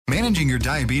Managing your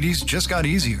diabetes just got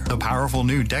easier. The powerful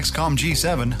new Dexcom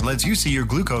G7 lets you see your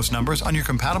glucose numbers on your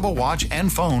compatible watch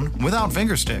and phone without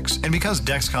finger sticks. And because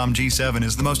Dexcom G7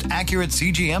 is the most accurate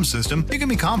CGM system, you can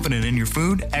be confident in your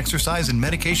food, exercise, and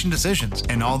medication decisions.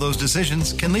 And all those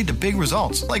decisions can lead to big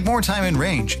results, like more time in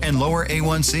range and lower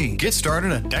A1C. Get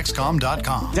started at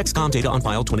Dexcom.com. Dexcom data on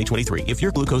file 2023. If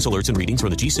your glucose alerts and readings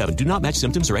from the G7 do not match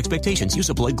symptoms or expectations,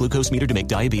 use a blood glucose meter to make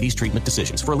diabetes treatment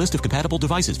decisions. For a list of compatible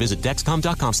devices, visit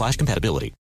Dexcom.com/compatibility.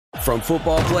 From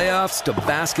football playoffs to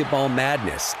basketball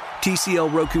madness, TCL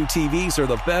Roku TVs are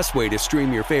the best way to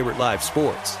stream your favorite live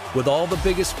sports. With all the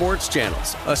biggest sports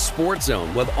channels, a sports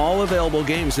zone with all available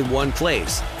games in one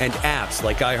place, and apps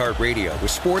like iHeartRadio with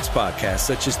sports podcasts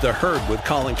such as The Herd with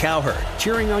Colin Cowherd.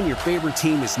 Cheering on your favorite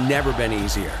team has never been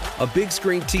easier. A big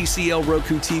screen TCL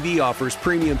Roku TV offers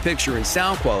premium picture and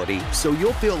sound quality, so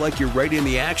you'll feel like you're right in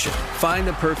the action. Find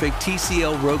the perfect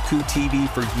TCL Roku TV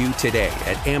for you today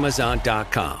at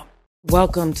Amazon.com.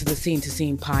 Welcome to the Scene to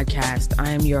Scene podcast.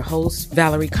 I am your host,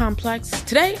 Valerie Complex.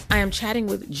 Today, I am chatting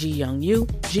with Ji Young Yoo.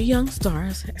 Ji Young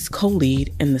stars as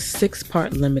co-lead in the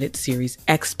 6-part limited series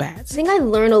Expats. I think I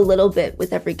learn a little bit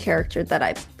with every character that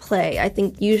I play. I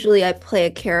think usually I play a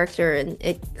character and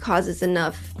it causes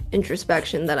enough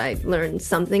introspection that I learn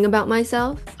something about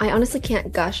myself. I honestly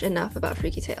can't gush enough about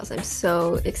Freaky Tales. I'm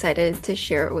so excited to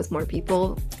share it with more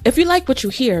people. If you like what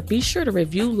you hear, be sure to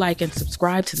review, like, and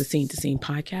subscribe to the Scene to Scene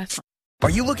podcast. Are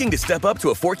you looking to step up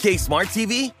to a 4K smart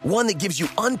TV? One that gives you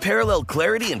unparalleled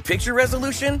clarity and picture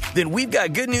resolution? Then we've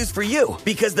got good news for you,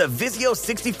 because the Vizio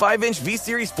 65-inch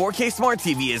V-Series 4K smart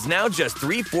TV is now just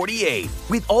 $348.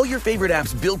 With all your favorite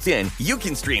apps built in, you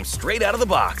can stream straight out of the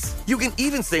box. You can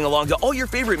even sing along to all your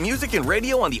favorite music and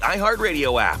radio on the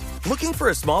iHeartRadio app. Looking for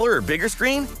a smaller or bigger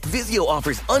screen? Vizio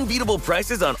offers unbeatable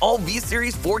prices on all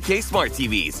V-Series 4K smart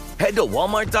TVs. Head to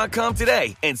Walmart.com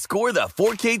today and score the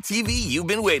 4K TV you've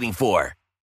been waiting for.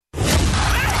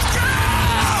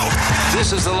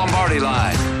 This is the Lombardi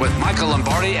Line with Michael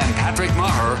Lombardi and Patrick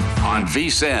Maher on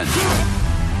VSiN.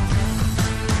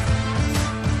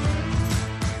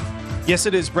 Yes,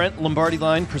 it is Brent Lombardi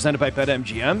Line presented by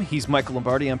BetMGM. He's Michael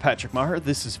Lombardi. I'm Patrick Maher.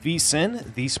 This is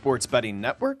VSiN, the Sports Betting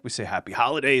Network. We say happy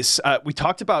holidays. We've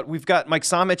got Mike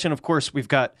Somich, and of course, we've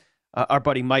got our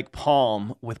buddy Mike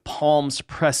Palm with Palms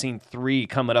Pressing 3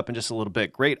 coming up in just a little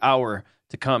bit. Great hour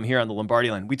to come here on the Lombardi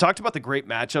Line. We talked about the great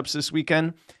matchups this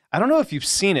weekend. I don't know if you've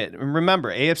seen it.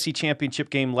 Remember, AFC Championship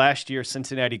game last year,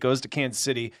 Cincinnati goes to Kansas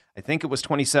City. I think it was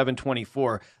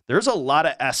 27-24. There's a lot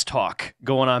of S-talk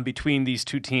going on between these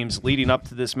two teams leading up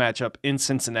to this matchup in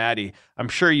Cincinnati. I'm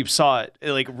sure you saw it.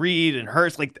 Like Reed and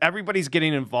Hurts, like everybody's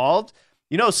getting involved.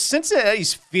 You know,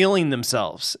 Cincinnati's feeling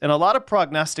themselves, and a lot of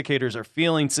prognosticators are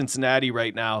feeling Cincinnati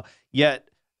right now, yet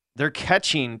they're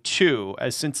catching 2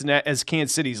 as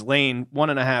Kansas City's laying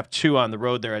 1.5, 2 on the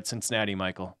road there at Cincinnati,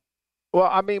 Michael. Well,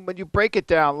 I mean, when you break it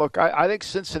down, look, I think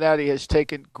Cincinnati has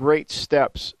taken great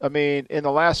steps. I mean, in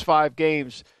the last 5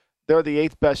 games, they're the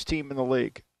 8th best team in the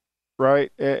league,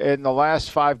 right? In the last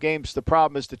 5 games, the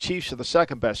problem is the Chiefs are the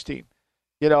 2nd best team,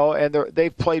 you know, and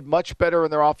they've played much better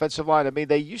in their offensive line. I mean,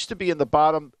 they used to be in the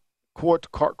bottom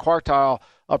quartile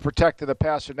of protecting the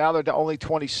passer. Now they're only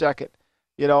 22nd,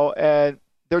 you know, and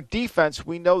their defense,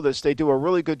 we know this, they do a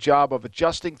really good job of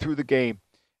adjusting through the game.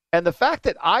 And the fact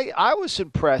that I was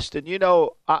impressed, and, you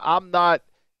know, I'm not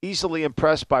easily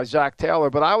impressed by Zach Taylor,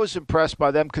 but I was impressed by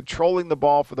them controlling the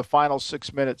ball for the final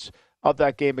 6 minutes of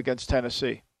that game against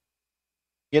Tennessee.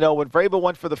 You know, when Vrabel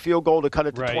went for the field goal to cut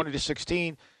it to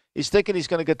 20-16, he's thinking he's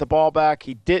going to get the ball back.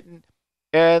 He didn't.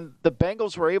 And the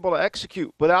Bengals were able to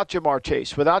execute without Jamar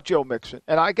Chase, without Joe Mixon.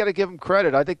 And I got to give him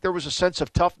credit. I think there was a sense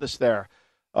of toughness there.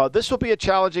 This will be a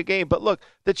challenging game. But, look,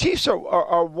 the Chiefs are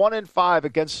 1-5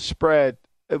 against the spread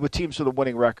with teams with a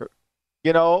winning record,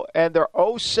 you know, and they're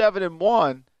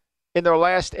 0-7-1 in their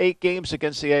last 8 games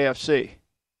against the AFC.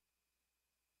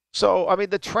 So, I mean,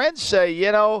 the trends say, you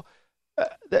know,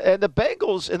 and the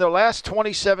Bengals in their last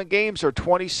 27 games are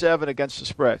 27 against the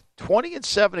spread.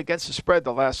 20-7 against the spread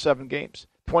the last 7 games,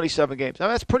 27 games. Now,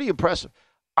 that's pretty impressive.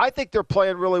 I think they're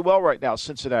playing really well right now,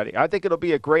 Cincinnati. I think it'll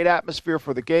be a great atmosphere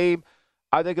for the game.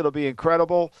 I think it'll be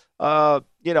incredible.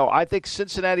 You know, I think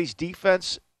Cincinnati's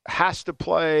defense has to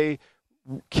play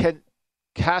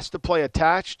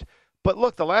attached. But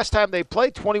look, the last time they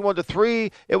played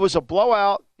 21-3, it was a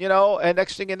blowout, you know, and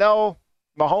next thing you know,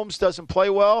 Mahomes doesn't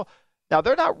play well. Now,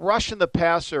 they're not rushing the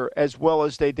passer as well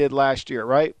as they did last year,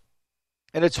 right?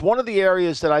 And it's one of the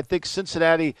areas that I think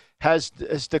Cincinnati has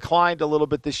declined a little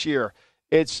bit this year.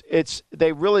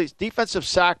 They really defensive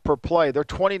sack per play. They're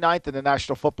 29th in the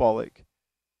National Football League.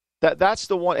 That's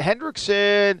the one.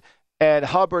 Hendrickson and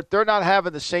Hubbard, they're not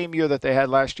having the same year that they had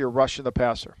last year rushing the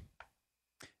passer.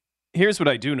 Here's what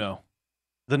I do know.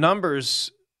 The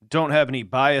numbers don't have any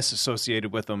bias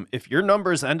associated with them. If your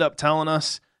numbers end up telling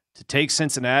us to take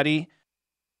Cincinnati,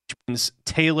 which means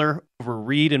Taylor over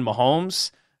Reed and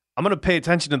Mahomes, I'm going to pay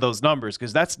attention to those numbers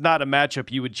because that's not a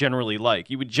matchup you would generally like.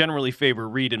 You would generally favor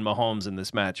Reed and Mahomes in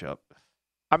this matchup.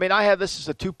 I mean, I have this as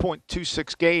a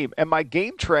 2.26 game, and my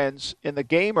game trends in the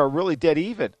game are really dead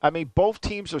even. I mean, both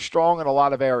teams are strong in a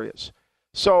lot of areas.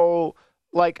 So,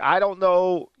 I don't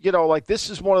know, this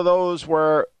is one of those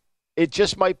where it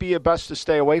just might be best to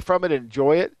stay away from it and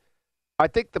enjoy it. I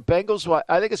think the Bengals,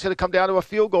 I think it's going to come down to a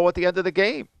field goal at the end of the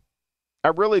game. I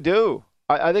really do.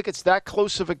 I think it's that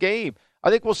close of a game. I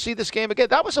think we'll see this game again.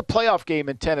 That was a playoff game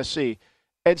in Tennessee.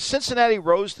 And Cincinnati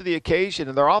rose to the occasion,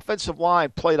 and their offensive line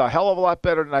played a hell of a lot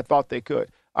better than I thought they could.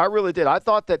 I really did. I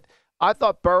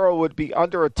thought Burrow would be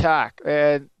under attack,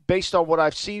 and based on what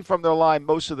I've seen from their line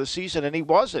most of the season, and he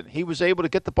wasn't. He was able to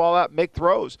get the ball out and make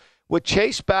throws. With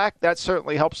Chase back, that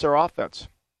certainly helps their offense.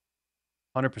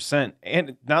 100%.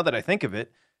 And now that I think of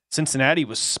it, Cincinnati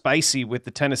was spicy with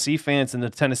the Tennessee fans and the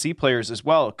Tennessee players as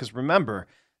well, because remember,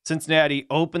 Cincinnati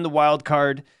opened the wild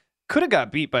card, could have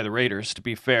got beat by the Raiders, to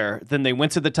be fair. Then they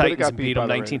went to the Titans and beat them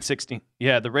 19-16.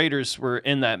 Yeah, the Raiders were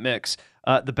in that mix.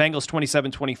 The Bengals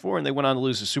 27-24, and they went on to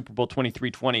lose the Super Bowl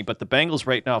 23-20. But the Bengals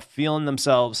right now feeling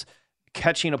themselves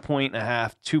catching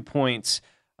 1.5, 2 points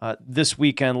this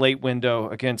weekend, late window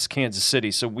against Kansas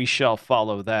City. So we shall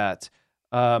follow that.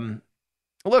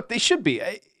 Look, they should be.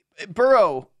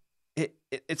 Burrow,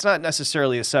 it's not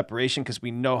necessarily a separation because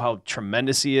we know how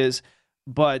tremendous he is.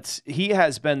 But he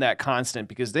has been that constant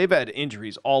because they've had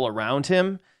injuries all around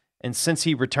him. And since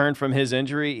he returned from his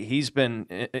injury, he's been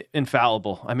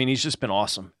infallible. I mean, he's just been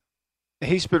awesome.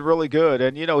 He's been really good.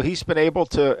 And, he's been able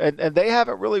to, and they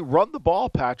haven't really run the ball,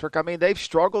 Patrick. I mean, they've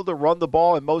struggled to run the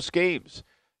ball in most games.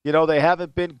 They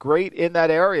haven't been great in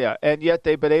that area, and yet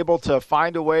they've been able to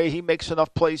find a way. He makes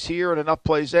enough plays here and enough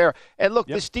plays there. And look,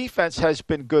 This defense has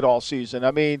been good all season. I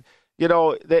mean,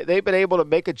 they've been able to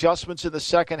make adjustments in the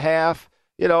second half,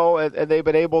 and they've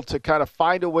been able to kind of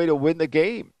find a way to win the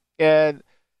game. And,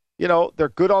 they're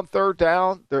good on third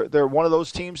down. They're one of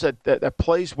those teams that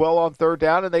plays well on third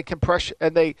down, and they can pressure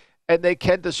and they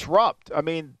can disrupt. I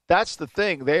mean, that's the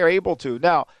thing. They are able to.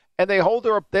 Now, and they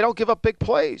don't give up big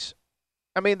plays.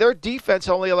 I mean, their defense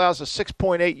only allows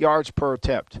 6.8 yards per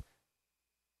attempt.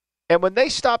 And when they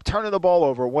stop turning the ball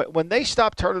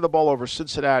over,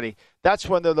 Cincinnati, that's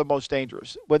when they're the most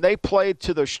dangerous. When they play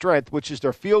to their strength, which is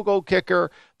their field goal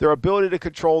kicker, their ability to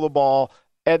control the ball,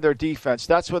 and their defense,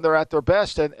 that's when they're at their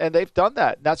best, and they've done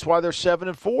that. And that's why they're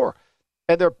 7-4,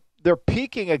 and they're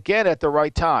peaking again at the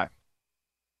right time.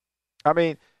 I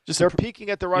mean, they're peaking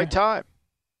at the right time.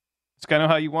 It's kind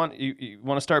of how you want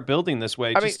to start building this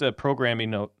way. Just a programming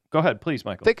note. Go ahead, please,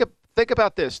 Michael. Think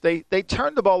about this. They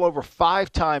turned the ball over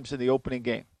 5 times in the opening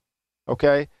game.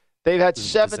 Okay? They've had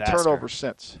 7 turnovers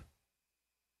since.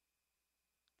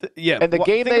 And the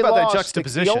game they lost, that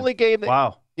juxtaposition. The only game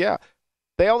wow. Yeah.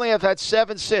 They only have had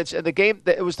 7 since, and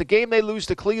it was the game they lose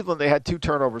to Cleveland. They had 2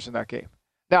 turnovers in that game.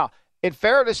 Now, in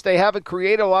fairness, they haven't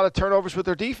created a lot of turnovers with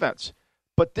their defense.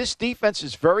 But this defense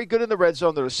is very good in the red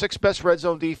zone. They're the 6th best red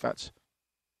zone defense.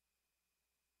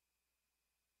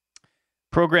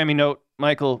 Programming note,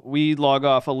 Michael, we log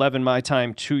off 11 my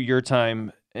time, 2 your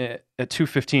time. At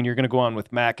 2:15, you're going to go on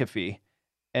with McAfee.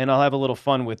 And I'll have a little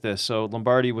fun with this. So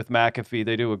Lombardi with McAfee,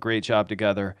 they do a great job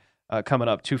together. Coming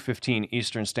up, 2:15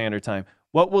 Eastern Standard Time.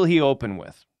 What will he open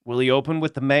with? Will he open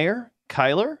with the mayor,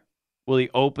 Kyler? Will he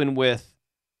open with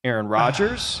Aaron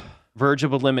Rodgers? Verge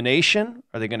of elimination?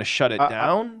 Are they going to shut it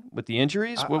down with the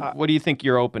injuries? What do you think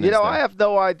your open is? I have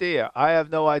no idea. I have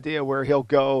no idea where he'll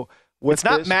go with it's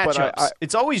not matchups.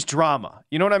 It's always drama.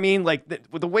 You know what I mean? Like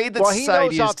the way that society is today.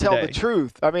 Well, he knows I'll tell the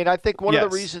truth. I mean, I think one of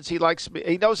the reasons he likes me,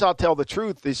 he knows I'll tell the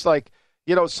truth. It's like,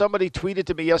 somebody tweeted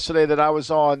to me yesterday that I was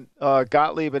on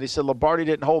Gottlieb, and he said Lombardi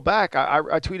didn't hold back.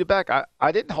 I tweeted back.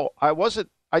 I didn't hold. I wasn't.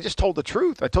 I just told the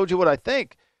truth. I told you what I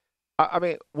think. I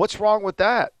mean, what's wrong with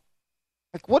that?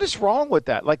 Like, what is wrong with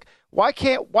that? Like, why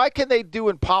can they do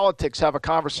in politics have a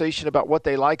conversation about what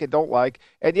they like and don't like,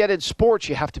 and yet in sports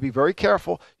you have to be very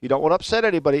careful. You don't want to upset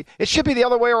anybody. It should be the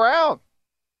other way around.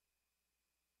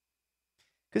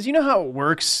 Because you know how it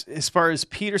works as far as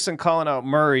Peterson calling out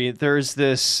Murray, there's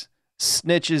this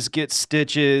snitches get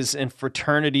stitches and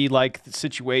fraternity-like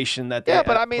situation that they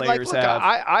but I mean, like, look,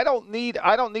 I don't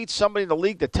need somebody in the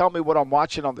league to tell me what I'm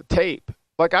watching on the tape.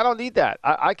 Like, I don't need that.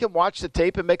 I can watch the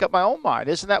tape and make up my own mind.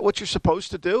 Isn't that what you're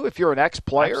supposed to do? If you're an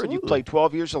ex-player and you played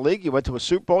 12 years in the league, you went to a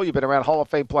Super Bowl, you've been around Hall of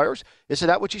Fame players, isn't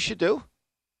that what you should do?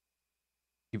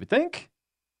 You would think.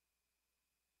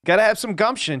 Got to have some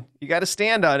gumption. You got to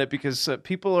stand on it because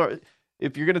people are.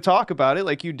 If you're going to talk about it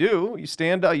like you do, you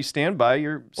stand by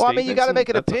your Well, I mean, you got to make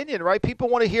an that's opinion, right? People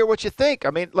want to hear what you think. I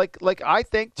mean, like I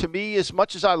think, to me, as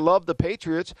much as I love the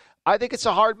Patriots, I think it's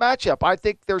a hard matchup. I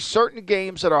think there's certain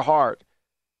games that are hard.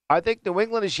 I think New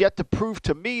England is yet to prove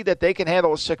to me that they can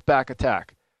handle a sick back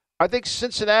attack. I think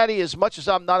Cincinnati, as much as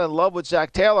I'm not in love with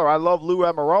Zach Taylor, I love Lou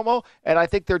Anarumo, and I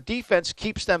think their defense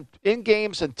keeps them in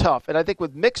games and tough. And I think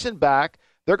with Mixon back,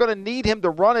 they're going to need him to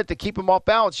run it to keep him off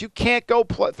balance. You can't go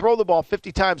throw the ball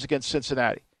 50 times against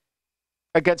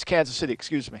Kansas City,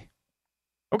 excuse me.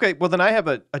 Okay, well, then I have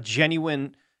a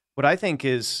genuine, what I think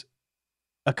is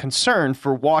a concern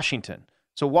for Washington.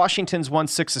 So Washington's won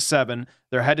 6 of 7.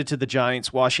 They're headed to the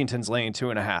Giants. Washington's laying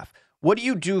 2.5. What do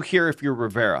you do here if you're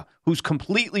Rivera, who's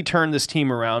completely turned this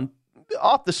team around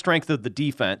off the strength of the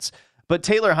defense? But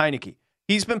Taylor Heineke,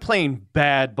 he's been playing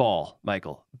bad ball,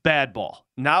 Michael. Bad ball.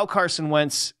 Now Carson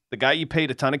Wentz, the guy you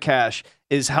paid a ton of cash,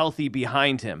 is healthy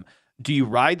behind him. Do you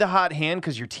ride the hot hand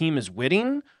because your team is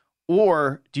winning?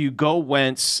 Or do you go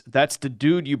Wentz? That's the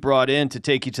dude you brought in to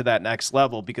take you to that next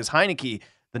level. Because Heineke,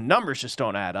 the numbers just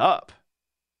don't add up.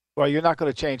 Well, you're not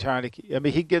going to change Heineke. I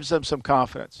mean, he gives them some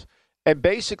confidence. And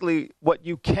basically, what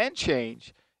you can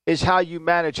change is how you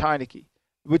manage Heineke.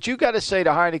 What you got to say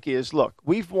to Heineke is, look,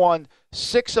 we've won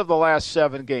 6 of the last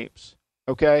 7 games,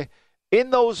 okay?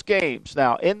 In those games,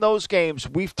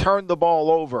 we've turned the ball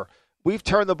over. We've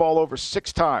turned the ball over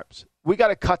 6 times. We got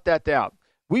to cut that down.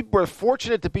 We were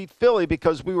fortunate to beat Philly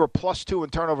because we were +2 in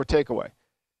turnover takeaway.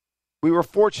 We were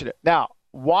fortunate. Now,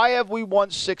 why have we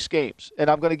won 6 games? And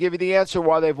I'm going to give you the answer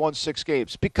why they've won 6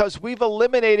 games. Because we've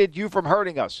eliminated you from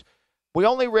hurting us. We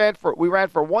ran for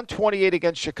 128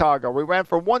 against Chicago. We ran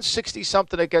for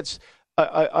 160-something against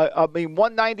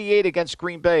 198 against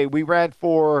Green Bay. We ran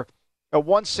for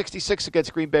 166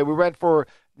 against Green Bay. We ran for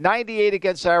 98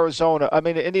 against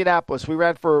Indianapolis. We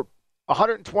ran for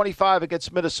 125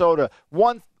 against Minnesota,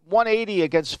 180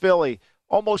 against Philly,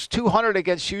 almost 200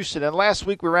 against Houston. And last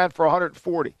week we ran for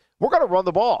 140. We're going to run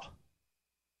the ball.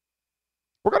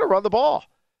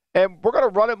 And we're going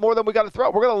to run it more than we got to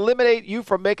throw. We're going to eliminate you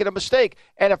from making a mistake.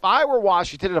 And if I were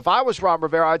Washington, and if I was Ron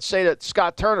Rivera, I'd say to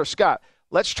Scott Turner, Scott,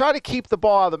 let's try to keep the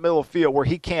ball out of the middle of the field where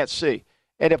he can't see.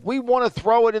 And if we want to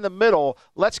throw it in the middle,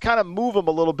 let's kind of move him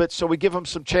a little bit so we give him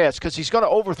some chance because he's going to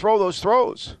overthrow those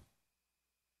throws.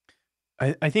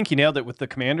 I think you nailed it with the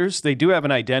Commanders. They do have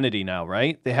an identity now,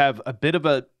 right? They have a bit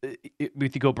of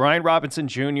if you go Brian Robinson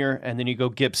Jr. and then you go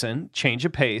Gibson, change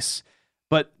of pace.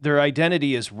 But their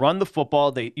identity is run the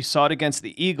football. You saw it against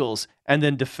the Eagles, and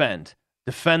then defend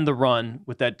the run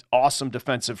with that awesome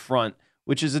defensive front,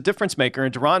 which is a difference maker.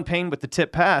 And Daron Payne with the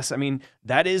tip pass, I mean,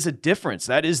 that is a difference.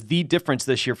 That is the difference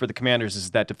this year for the Commanders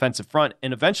is that defensive front,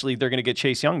 and eventually they're going to get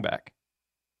Chase Young back.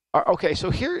 Okay, so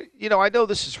here, I know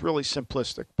this is really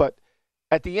simplistic, but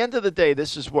at the end of the day,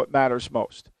 this is what matters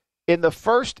most. In the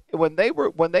first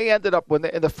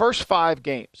 5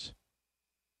 games.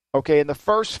 Okay, in the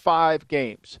first 5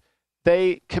 games,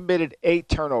 they committed 8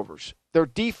 turnovers. Their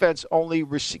defense only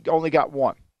got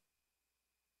 1.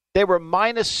 They were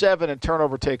 -7 in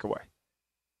turnover takeaway,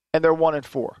 and they're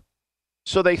 1-4.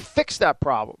 So they fixed that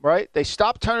problem, right? They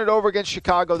stopped turning it over against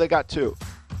Chicago. They got 2,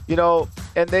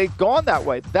 and they've gone that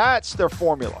way. That's their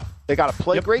formula. They got to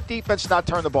play great defense, not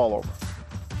turn the ball over.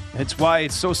 It's why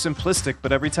it's so simplistic,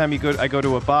 but every time I go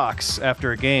to a box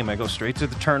after a game, I go straight to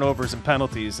the turnovers and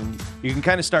penalties, and you can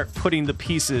kind of start putting the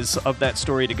pieces of that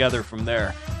story together from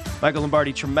there. Michael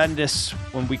Lombardi, tremendous.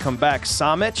 When we come back,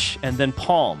 Samich and then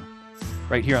Palm,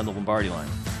 right here on the Lombardi Line.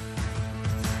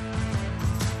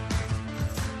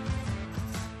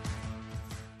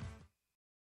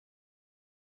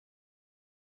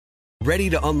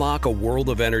 Ready to unlock a world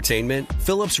of entertainment?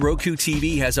 Philips Roku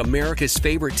TV has America's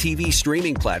favorite TV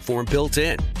streaming platform built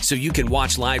in, so you can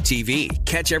watch live TV,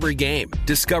 catch every game,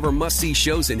 discover must-see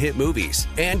shows and hit movies,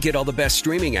 and get all the best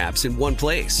streaming apps in one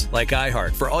place, like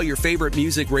iHeart for all your favorite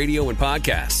music, radio, and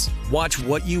podcasts. Watch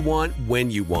what you want,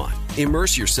 when you want.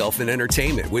 Immerse yourself in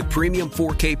entertainment with premium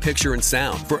 4K picture and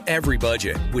sound for every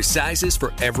budget, with sizes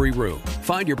for every room.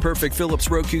 Find your perfect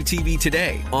Philips Roku TV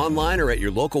today, online or at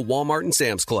your local Walmart and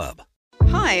Sam's Club.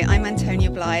 Hi, I'm Antonia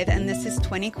Blythe, and this is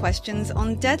 20 Questions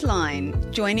on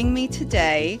Deadline. Joining me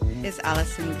today is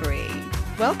Alison Brie.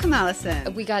 Welcome,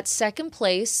 Alison. We got second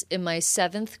place in my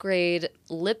 7th grade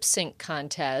lip sync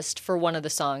contest for one of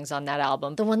the songs on that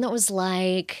album. The one that was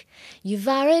like, "You've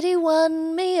already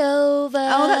won me over."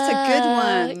 Oh, that's a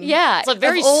good one. Yeah. It's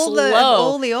very slow. Of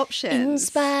all the options. In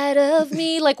spite of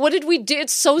me. Like, what did we do?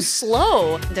 It's so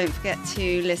slow. Don't forget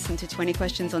to listen to 20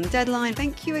 Questions on Deadline.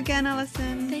 Thank you again,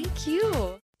 Alison. Thank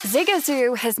you.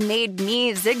 Zigazoo has made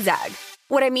me zigzag.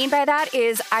 What I mean by that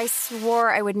is I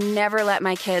swore I would never let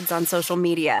my kids on social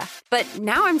media, but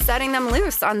now I'm setting them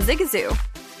loose on Zigazoo.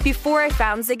 Before I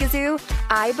found Zigazoo,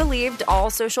 I believed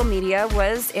all social media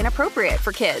was inappropriate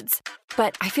for kids.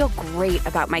 But I feel great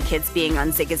about my kids being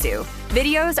on Zigazoo.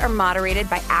 Videos are moderated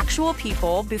by actual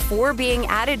people before being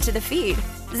added to the feed.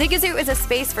 Zigazoo is a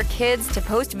space for kids to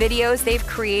post videos they've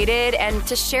created and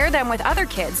to share them with other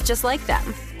kids just like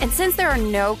them. And since there are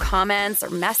no comments or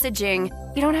messaging,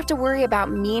 you don't have to worry about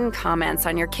mean comments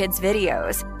on your kids'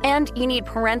 videos. And you need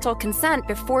parental consent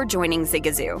before joining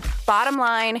Zigazoo. Bottom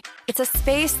line, it's a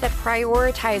space that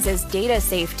prioritizes data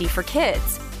safety for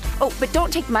kids. Oh, but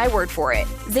don't take my word for it.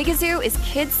 Zigazoo is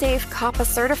KidSafe COPPA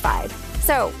certified.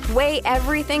 So weigh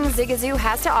everything Zigazoo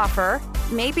has to offer.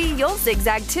 Maybe you'll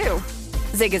zigzag too.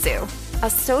 Zigazoo, a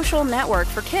social network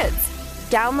for kids.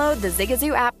 Download the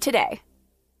Zigazoo app today.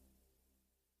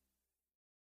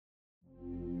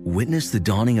 Witness the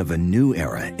dawning of a new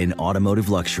era in automotive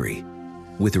luxury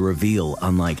with a reveal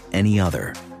unlike any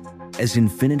other as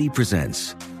Infiniti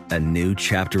presents a new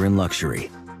chapter in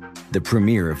luxury, the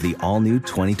premiere of the all-new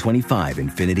 2025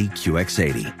 Infiniti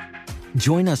QX80.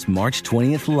 Join us March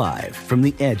 20th live from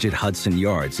the Edge at Hudson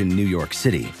Yards in New York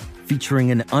City,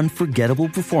 featuring an unforgettable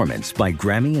performance by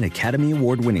Grammy and Academy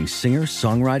Award-winning singer,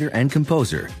 songwriter, and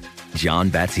composer, Jon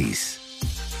Batiste.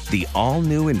 The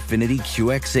all-new Infiniti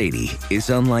QX80 is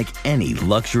unlike any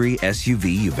luxury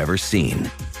SUV you've ever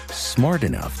seen. Smart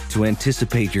enough to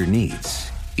anticipate your needs,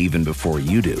 even before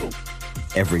you do.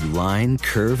 Every line,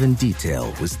 curve, and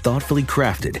detail was thoughtfully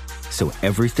crafted, so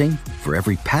everything for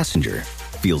every passenger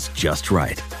feels just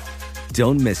right.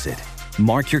 Don't miss it.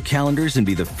 Mark your calendars and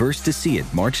be the first to see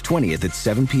it March 20th at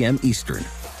 7 p.m. Eastern,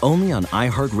 only on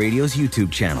iHeartRadio's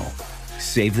YouTube channel.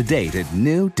 Save the date at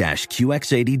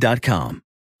new-QX80.com.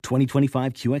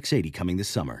 2025 QX80 coming this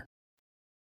summer.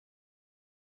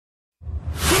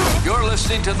 You're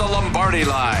listening to the Lombardi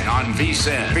Line on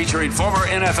VSiN, featuring former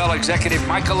NFL executive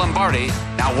Michael Lombardi.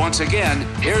 Now, once again,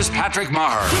 here's Patrick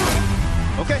Maher.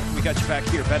 Okay, we got you back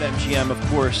here. BetMGM, of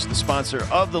course, the sponsor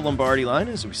of the Lombardi Line,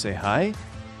 as we say hi.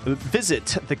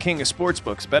 Visit the king of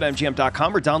sportsbooks,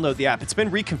 BetMGM.com, or download the app. It's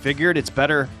been reconfigured. It's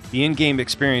better. The in-game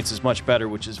experience is much better,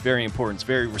 which is very important. It's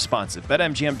very responsive.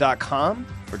 BetMGM.com,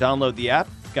 or download the app.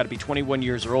 You've got to be 21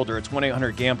 years or older. It's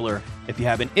 1-800-GAMBLER if you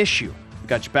have an issue. We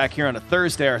got you back here on a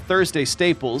Thursday. Our Thursday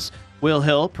staples, Will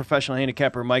Hill, professional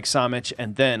handicapper Mike Somich,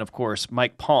 and then, of course,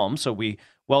 Mike Palm. So we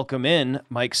welcome in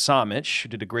Mike Somich, who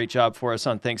did a great job for us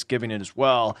on Thanksgiving as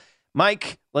well.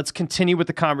 Mike, let's continue with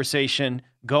the conversation.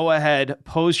 Go ahead,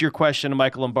 pose your question to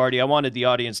Michael Lombardi. I wanted the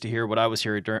audience to hear what I was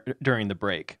hearing during the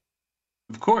break.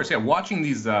 Of course, yeah. Watching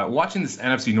this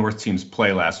NFC North teams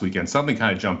play last weekend, something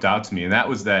kind of jumped out to me, and that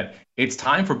was that it's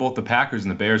time for both the Packers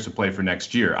and the Bears to play for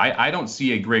next year. I don't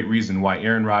see a great reason why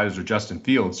Aaron Rodgers or Justin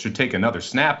Fields should take another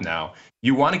snap now.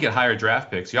 You want to get higher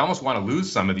draft picks. You almost want to lose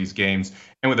some of these games.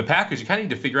 And with the Packers, you kind of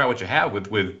need to figure out what you have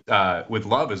with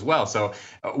Love as well. So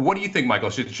what do you think, Michael?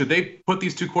 Should they put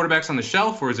these two quarterbacks on the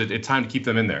shelf, or is it time to keep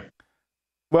them in there?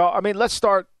 Well, I mean, let's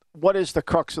start. What is the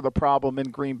crux of the problem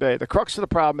in Green Bay? The crux of the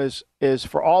problem is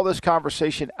for all this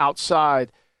conversation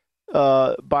outside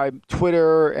by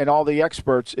Twitter and all the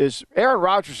experts is Aaron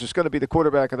Rodgers is going to be the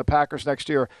quarterback of the Packers next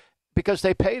year because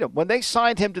they paid him. When they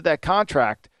signed him to that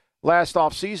contract last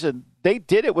offseason, they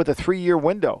did it with a 3-year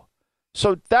window.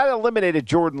 So that eliminated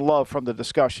Jordan Love from the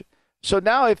discussion. So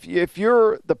now if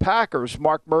you're the Packers,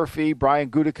 Mark Murphy, Brian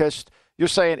Gutekunst, you're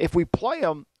saying if we play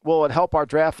him, will it help our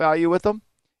draft value with him?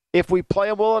 If we play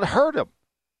him, will it hurt him?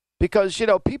 Because,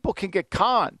 people can get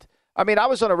conned. I mean, I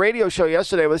was on a radio show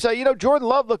yesterday where they said, Jordan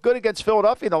Love looked good against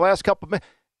Philadelphia in the last couple of minutes.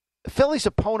 Philly's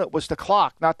opponent was the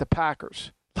clock, not the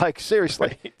Packers. Like,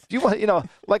 seriously. Right. Do you want,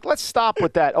 let's stop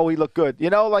with that. Oh, he looked good.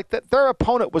 Their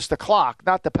opponent was the clock,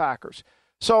 not the Packers.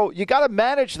 So you got to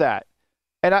manage that.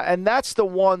 And that's the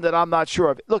one that I'm not sure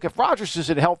of. Look, if Rodgers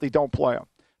isn't healthy, don't play him.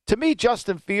 To me,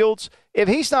 Justin Fields, if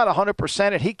he's not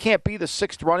 100% and he can't be the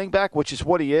sixth running back, which is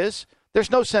what he is,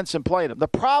 there's no sense in playing him. The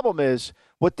problem is,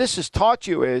 what this has taught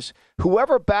you is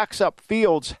whoever backs up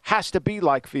Fields has to be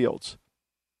like Fields.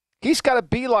 He's got to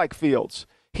be like Fields.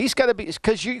 He's got to be,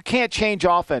 because you can't change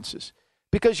offenses.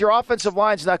 Because your offensive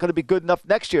line is not going to be good enough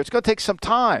next year. It's going to take some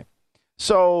time.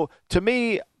 So, to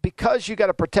me, because you got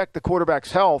to protect the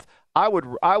quarterback's health, I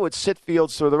would sit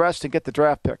Fields through the rest and get the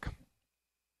draft pick.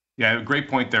 Yeah, great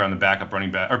point there on the backup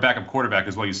running back or backup quarterback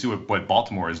as well. You see what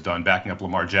Baltimore has done, backing up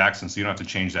Lamar Jackson, so you don't have to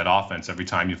change that offense every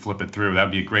time you flip it through. That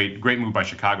would be a great move by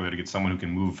Chicago there to get someone who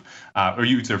can move or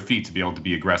use their feet to be able to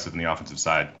be aggressive on the offensive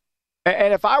side.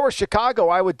 And if I were Chicago,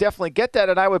 I would definitely get that,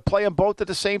 and I would play them both at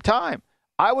the same time.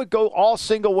 I would go all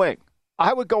single wing.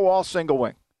 I would go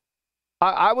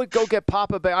get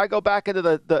Papa Bear. I go back into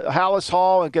the Hallis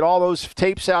Hall and get all those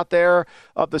tapes out there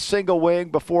of the single wing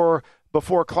before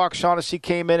Clark Shaughnessy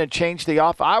came in and changed the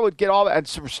off. I would get all that and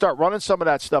start running some of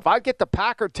that stuff. I'd get the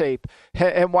Packer tape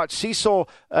and watch Cecil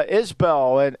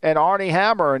Isbell and Arnie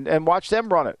Hammer and watch them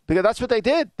run it, because that's what they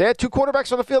did. They had two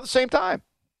quarterbacks on the field at the same time.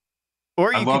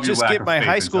 Or you could just get my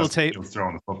high school tape.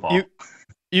 Throwing the football.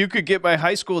 You could get my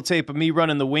high school tape of me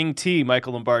running the wing tee,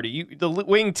 Michael Lombardi. The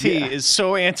wing tee is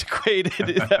so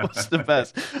antiquated. That was the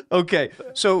best. Okay,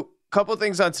 so couple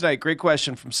things on tonight. Great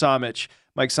question from Samich.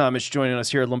 Mike Samich joining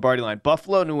us here at Lombardi Line.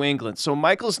 Buffalo, New England. So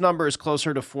Michael's number is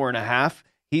closer to 4.5.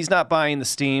 He's not buying the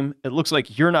steam. It looks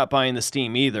like you're not buying the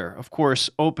steam either. Of course,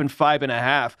 open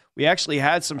 5.5. We actually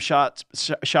had some shops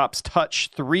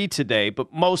touch 3 today,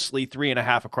 but mostly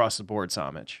 3.5 across the board,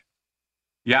 Samich.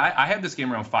 Yeah, I had this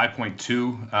game around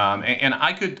 5.2, and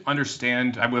I could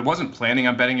understand. I wasn't planning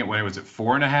on betting it when it was at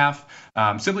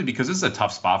 4.5, simply because this is a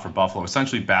tough spot for Buffalo.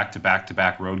 Essentially,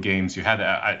 back-to-back road games. You had,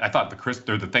 I thought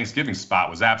the Thanksgiving spot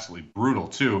was absolutely brutal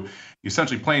too. You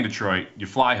essentially play in Detroit, you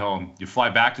fly home, you fly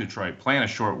back to Detroit, play in a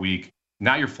short week.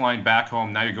 Now you're flying back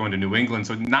home. Now you're going to New England.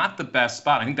 So not the best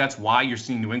spot. I think that's why you're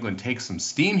seeing New England take some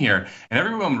steam here. And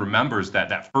everyone remembers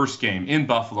that first game in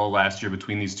Buffalo last year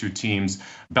between these two teams.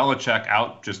 Belichick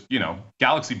out, just,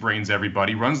 galaxy brains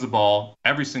everybody, runs the ball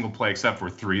every single play except for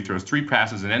 3, throws 3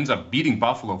 passes and ends up beating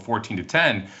Buffalo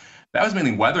 14-10. That was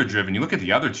mainly weather-driven. You look at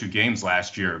the other 2 games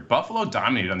last year, Buffalo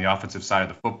dominated on the offensive side of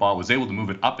the football, was able to move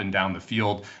it up and down the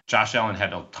field. Josh Allen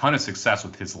had a ton of success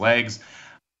with his legs.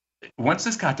 Once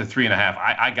this got to 3.5,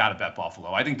 I got to bet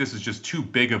Buffalo. I think this is just too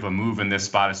big of a move in this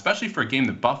spot, especially for a game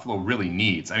that Buffalo really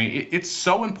needs. I mean, it's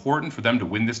so important for them to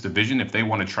win this division if they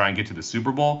want to try and get to the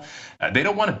Super Bowl. They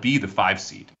don't want to be the 5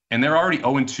 seed, and they're already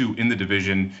 0-2 in the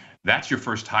division. That's your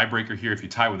first tiebreaker here if you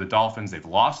tie with the Dolphins. They've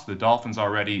lost to the Dolphins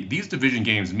already. These division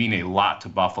games mean a lot to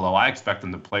Buffalo. I expect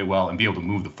them to play well and be able to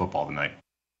move the football tonight.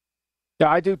 Yeah,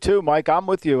 I do too, Mike. I'm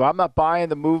with you. I'm not buying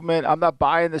the movement. I'm not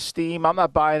buying the steam. I'm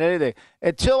not buying anything.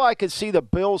 Until I can see the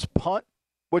Bills punt,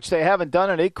 which they haven't done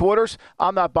in 8 quarters,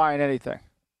 I'm not buying anything.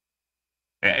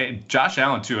 And Josh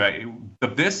Allen, too.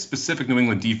 This specific New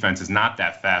England defense is not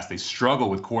that fast. They struggle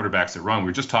with quarterbacks that run. We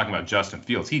were just talking about Justin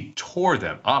Fields. He tore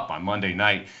them up on Monday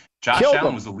night. Josh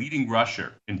Allen was the leading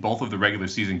rusher in both of the regular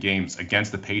season games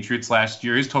against the Patriots last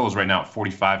year. His total is right now at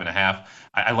 45.5.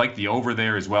 I like the over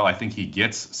there as well. I think he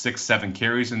gets 6-7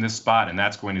 carries in this spot, and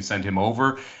that's going to send him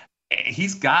over.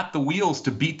 He's got the wheels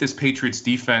to beat this Patriots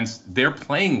defense. They're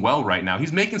playing well right now.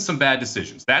 He's making some bad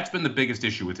decisions. That's been the biggest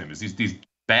issue with him, is these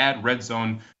bad red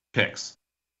zone picks.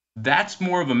 That's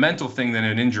more of a mental thing than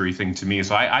an injury thing to me.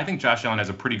 So I think Josh Allen has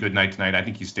a pretty good night tonight. I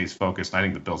think he stays focused, and I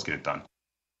think the Bills get it done.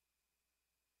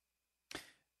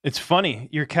 It's funny.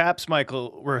 Your caps,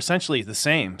 Michael, were essentially the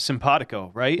same. Simpatico,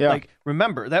 right? Yeah. Like,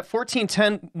 remember, that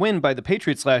 14-10 win by the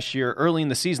Patriots last year early in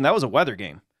the season, that was a weather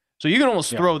game. So you can almost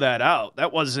throw that out.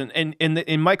 That wasn't –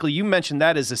 and Michael, you mentioned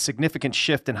that as a significant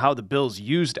shift in how the Bills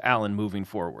used Allen moving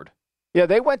forward. Yeah,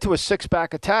 they went to a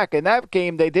 6-back attack. In that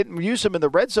game, they didn't use him in the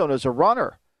red zone as a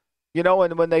runner.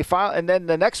 And when they and then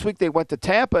the next week they went to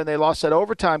Tampa and they lost that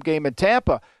overtime game in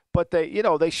Tampa. But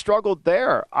they struggled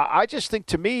there. I just think,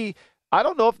 to me – I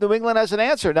don't know if New England has an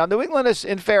answer. Now, New England has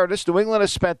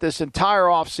spent this entire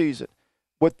offseason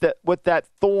with that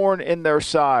thorn in their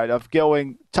side of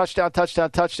going touchdown,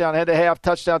 touchdown, touchdown, end of half,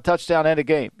 touchdown, end of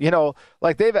game.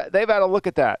 Like they've had to look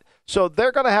at that. So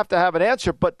they're going to have an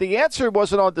answer. But the answer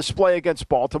wasn't on display against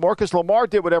Baltimore because Lamar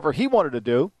did whatever he wanted to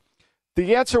do.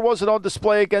 The answer wasn't on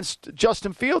display against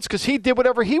Justin Fields because he did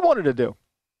whatever he wanted to do.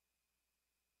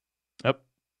 Yep,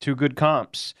 2 good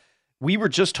comps. We were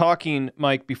just talking,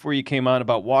 Mike, before you came on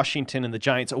about Washington and the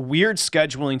Giants, a weird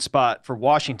scheduling spot for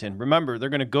Washington. Remember, they're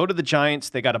going to go to the Giants.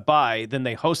 They got to bye. Then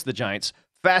they host the Giants.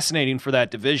 Fascinating for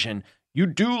that division. You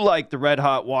do like the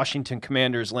red-hot Washington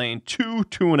Commanders laying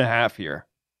 2.5 here.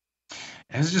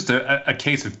 This is just a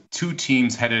case of 2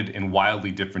 teams headed in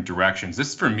wildly different directions.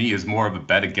 This, for me, is more of a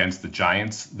bet against the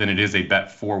Giants than it is a bet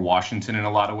for Washington in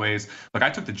a lot of ways. Like, I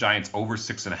took the Giants over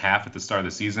 6.5 at the start of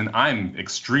the season. I'm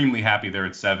extremely happy they're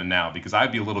at 7 now because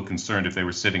I'd be a little concerned if they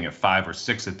were sitting at 5 or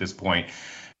 6 at this point.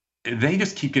 They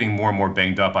just keep getting more and more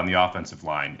banged up on the offensive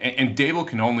line. And Dable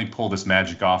can only pull this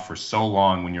magic off for so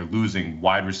long when you're losing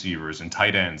wide receivers and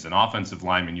tight ends and offensive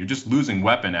linemen. You're just losing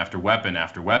weapon after weapon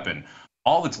after weapon.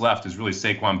 All that's left is really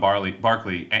Saquon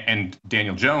Barkley and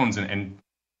Daniel Jones. And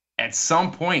at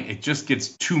some point, it just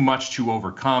gets too much to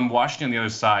overcome. Washington on the other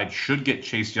side should get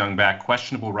Chase Young back.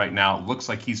 Questionable right now. It looks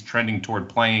like he's trending toward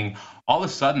playing. All of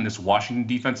a sudden, this Washington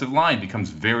defensive line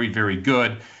becomes very, very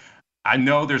good. I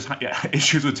know there's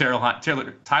issues with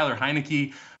Tyler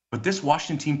Heineke, but this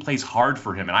Washington team plays hard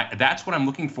for him. And that's what I'm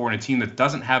looking for in a team that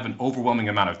doesn't have an overwhelming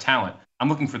amount of talent. I'm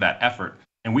looking for that effort.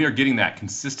 And we are getting that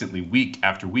consistently week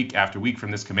after week after week from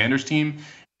this Commanders team.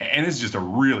 And it's just a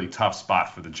really tough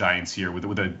spot for the Giants here with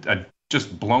a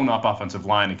just blown up offensive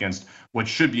line against what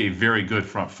should be a very good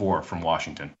front four from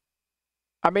Washington.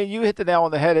 I mean, you hit the nail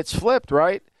on the head. It's flipped,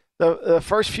 right? The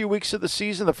first few weeks of the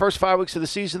season, the first 5 weeks of the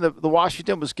season, the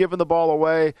Washington was giving the ball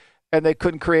away, and they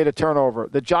couldn't create a turnover.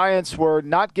 The Giants were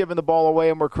not giving the ball away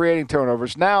and were creating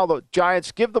turnovers. Now the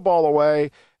Giants give the ball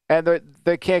away, and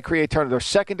they can't create turnovers. Their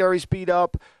secondary's beat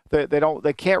up.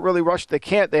 They can't really rush. They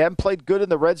haven't played good in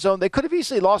the red zone. They could have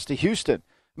easily lost to Houston.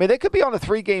 I mean, they could be on a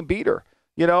 3-game beater,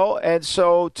 you know. And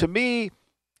so to me,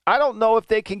 I don't know if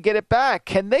they can get it back.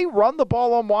 Can they run the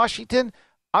ball on Washington?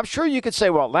 I'm sure you could say,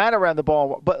 well, Atlanta ran the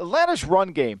ball, but Atlanta's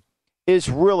run game is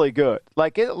really good.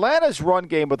 Like, Atlanta's run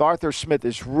game with Arthur Smith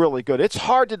is really good. It's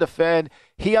hard to defend.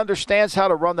 He understands how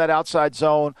to run that outside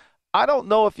zone. I don't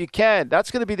know if you can.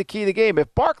 That's going to be the key to the game.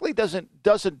 If Barkley doesn't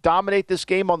dominate this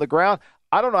game on the ground,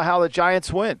 I don't know how the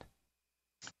Giants win.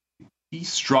 He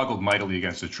struggled mightily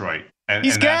against Detroit. And,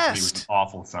 he's and gassed. That was an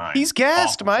awful sign. He's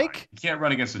gassed, awful Mike. Sign. You can't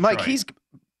run against Detroit. Mike,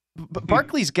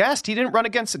 Barkley's gassed. He didn't run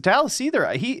against Dallas either.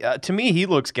 To me, he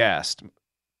looks gassed.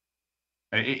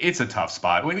 It's a tough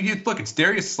spot. When you look, it's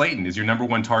Darius Slayton is your number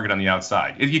one target on the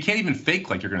outside. You can't even fake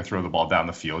like you're going to throw the ball down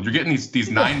the field. You're getting these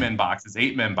 9-man boxes,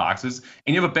 8-man boxes,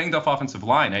 and you have a banged up offensive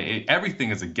line.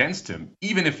 Everything is against him,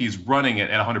 even if he's running it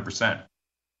at 100%.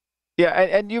 Yeah,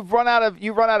 and you've run out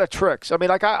of tricks. I mean,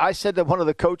 like I said to one of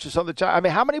the coaches on the Giants, I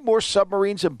mean, how many more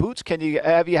submarines and boots can you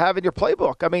have in your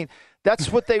playbook? I mean,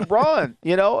 that's what they run.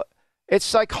 You know,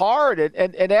 it's like hard,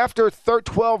 and after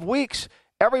 12 weeks.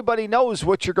 Everybody knows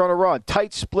what you're going to run.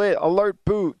 Tight split, alert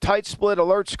boot, tight split,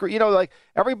 alert screen. You know, like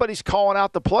everybody's calling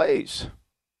out the plays.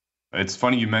 It's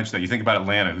funny you mentioned that. You think about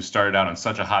Atlanta, who started out on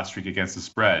such a hot streak against the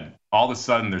spread. All of a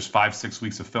sudden, there's 5-6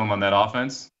 weeks of film on that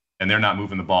offense, and they're not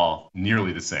moving the ball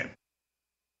nearly the same.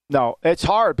 No, it's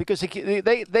hard because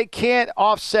they can't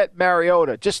offset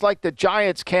Mariota, just like the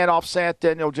Giants can't offset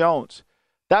Daniel Jones.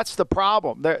 That's the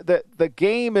problem. The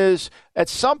game is, at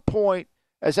some point,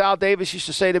 as Al Davis used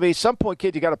to say to me, at some point,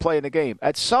 kid, you got to play in the game.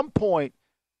 At some point,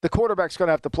 the quarterback's going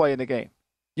to have to play in the game.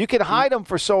 You can hide him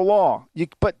for so long,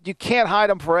 but you can't hide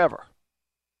him forever.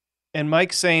 And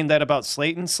Mike's saying that about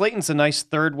Slayton. Slayton's a nice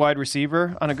third wide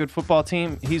receiver on a good football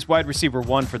team. He's wide receiver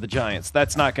 1 for the Giants.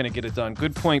 That's not going to get it done.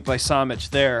 Good point by Samich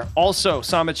there. Also,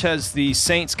 Samich has the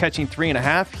Saints catching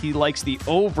 3.5. He likes the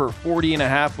over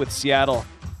 40.5 with Seattle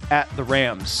at the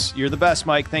Rams. You're the best,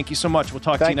 Mike. Thank you so much. We'll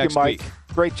talk to you next week.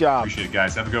 Great job. Appreciate it,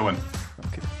 guys. Have a good one.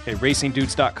 Okay,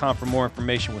 racingdudes.com for more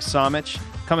information with Samich.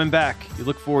 Coming back, you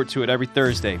look forward to it every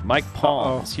Thursday. Mike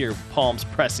Palm is here. Palms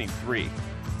pressing 3.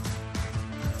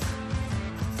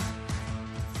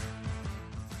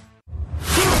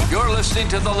 You're listening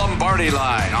to The Lombardi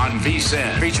Line on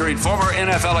VSiN, featuring former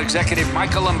NFL executive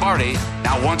Michael Lombardi.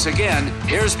 Now, once again,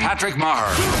 here's Patrick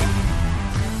Maher.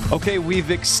 Okay,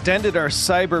 we've extended our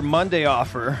Cyber Monday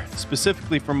offer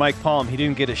specifically for Mike Palm. He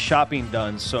didn't get his shopping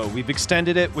done, so we've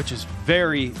extended it, which is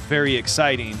very, very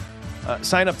exciting.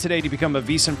 Sign up today to become a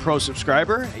VSiN Pro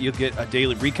subscriber. You'll get a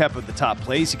daily recap of the top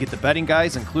plays. You get the betting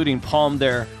guides, including Palm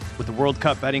there with the World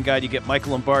Cup betting guide. You get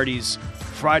Michael Lombardi's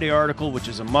Friday article, which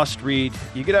is a must-read.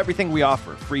 You get everything we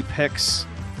offer. Free picks,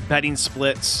 betting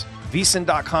splits,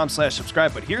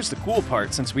 VSiN.com/subscribe. But here's the cool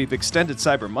part. Since we've extended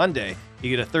Cyber Monday,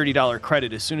 you get a $30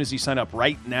 credit as soon as you sign up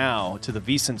right now to the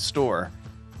VSiN store.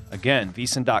 Again,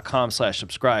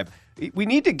 VSiN.com/subscribe. We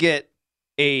need to get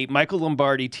a Michael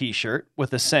Lombardi t-shirt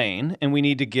with a saying, and we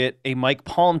need to get a Mike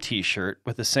Palm t-shirt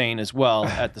with a saying as well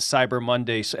at the Cyber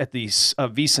Monday at the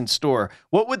VSiN store.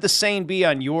 What would the saying be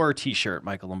on your t-shirt,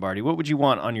 Michael Lombardi? What would you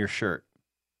want on your shirt?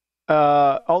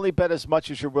 Only bet as much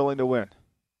as you're willing to win.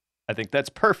 I think that's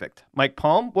perfect. Mike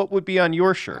Palm, what would be on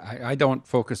your shirt? I don't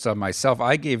focus on myself.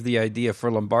 I gave the idea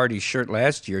for Lombardi's shirt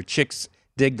last year. Chicks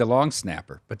dig the long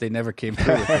snapper, but they never came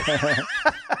through with it.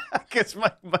 Because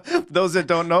those that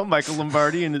don't know, Michael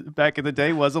Lombardi back in the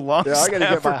day was a long snapper.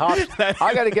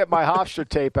 I got to get my Hofstra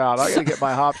tape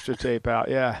out.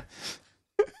 Yeah.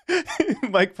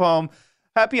 Mike Palm,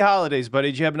 happy holidays,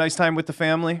 buddy. Did you have a nice time with the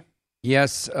family?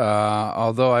 Yes,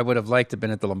 although I would have liked to have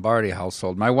been at the Lombardi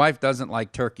household. My wife doesn't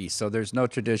like turkey, so there's no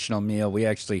traditional meal. We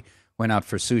actually went out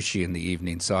for sushi in the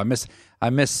evening, so I miss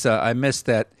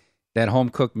that home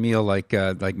cooked meal like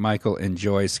Michael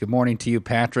enjoys. Good morning to you,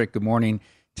 Patrick. Good morning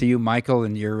to you, Michael,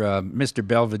 and your Mr.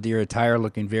 Belvedere attire,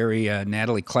 looking very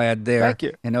Natalie clad there. Thank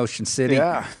you. In Ocean City.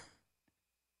 Yeah.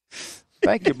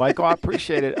 Thank you, Michael. I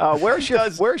appreciate it. Where's your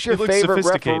favorite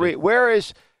referee?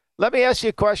 Let me ask you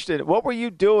a question. What were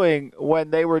you doing when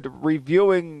they were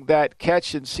reviewing that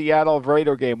catch in Seattle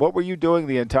Raider game? What were you doing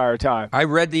the entire time? I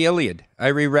read the Iliad. I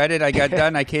reread it. I got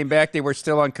done. I came back. They were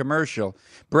still on commercial.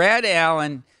 Brad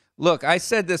Allen, look, I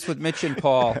said this with Mitch and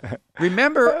Paul.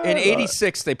 Remember in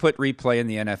 86 they put replay in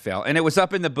the NFL, and it was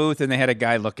up in the booth, and they had a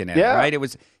guy looking at it,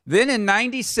 right? Then in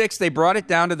 96 they brought it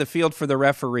down to the field for the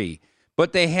referee.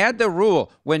 But they had the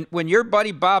rule, when your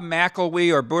buddy Bob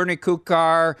McElwee or Bernie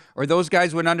Kukar or those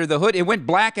guys went under the hood, it went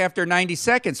black after 90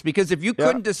 seconds because if you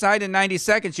couldn't decide in 90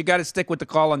 seconds, you got to stick with the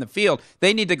call on the field.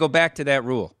 They need to go back to that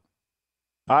rule.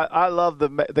 I love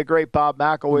the great Bob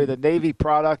McElwee, the Navy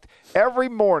product. Every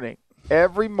morning,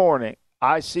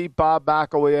 I see Bob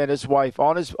McElwee and his wife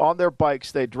on their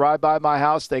bikes. They drive by my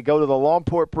house. They go to the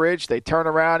Longport Bridge. They turn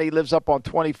around. He lives up on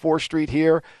 24th Street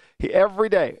here. Every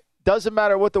day. Doesn't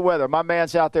matter what the weather. My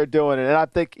man's out there doing it. And I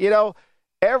think,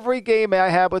 every game I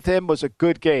had with him was a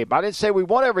good game. I didn't say we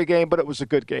won every game, but it was a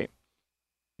good game.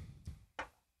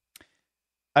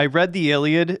 I read the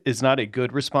Iliad is not a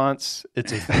good response.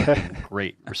 It's a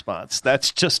great response.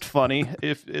 That's just funny.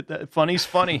 Funny's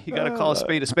funny. You got to call a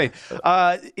spade a spade.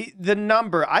 The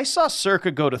number, I saw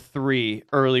Circa go to 3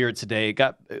 earlier today. It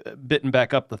got bitten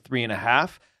back up to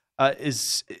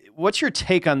 3.5. What's your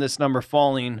take on this number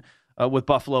falling with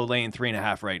Buffalo laying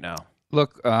 3.5 right now?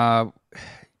 Look,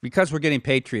 because we're getting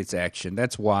Patriots action,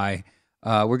 that's why.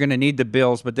 We're going to need the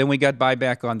Bills, but then we got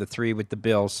buyback on the 3 with the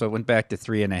Bills, so it went back to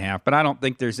 3.5. But I don't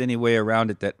think there's any way around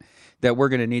it that we're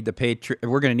going to need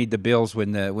we're going to need the Bills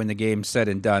when the game's said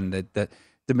and done. That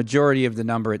the majority of the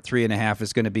number at 3.5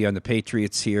 is going to be on the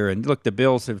Patriots here. And look, the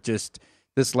Bills have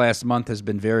this last month has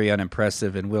been very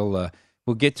unimpressive, and we'll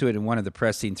get to it in one of the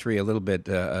pressing 3 a little bit.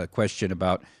 A question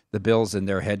about the Bills and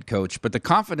their head coach, but the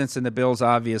confidence in the Bills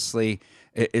obviously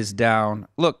is down.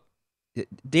 Look.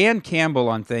 Dan Campbell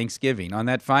on Thanksgiving on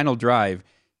that final drive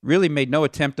really made no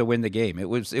attempt to win the game. It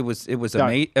was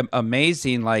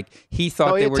amazing. Like he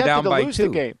thought they were down by 2. The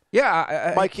game.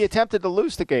 Yeah, Mike. He attempted to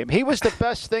lose the game. He was the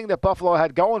best thing that Buffalo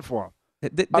had going for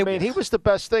him. He was the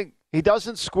best thing. He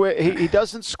doesn't squib. He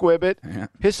doesn't squib it. Yeah.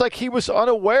 It's like he was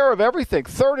unaware of everything.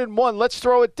 3rd and 1. Let's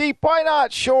throw it deep. Why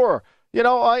not? Sure. There's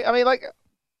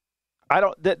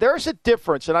a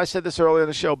difference, and I said this earlier in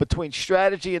the show, between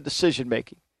strategy and decision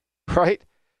making. Right?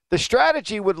 The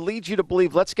strategy would lead you to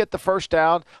believe, let's get the first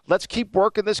down. Let's keep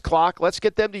working this clock. Let's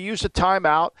get them to use a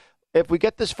timeout. If we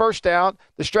get this first down,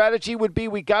 the strategy would be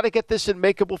we got to get this in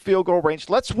makeable field goal range.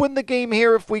 Let's win the game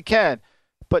here if we can.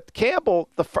 But Campbell,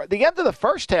 the end of the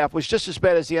first half was just as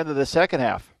bad as the end of the second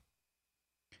half.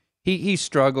 He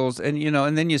struggles, and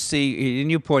and then you see, and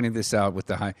you pointed this out with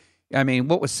the high. I mean,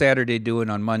 what was Saturday doing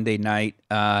on Monday night?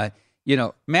 Matt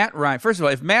Ryan. First of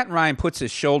all, if Matt Ryan puts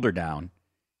his shoulder down,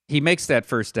 he makes that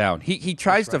first down. He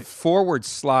tries to forward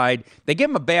slide. They give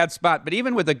him a bad spot, but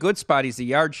even with a good spot, he's a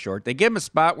yard short. They give him a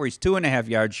spot where he's 2.5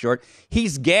 yards short.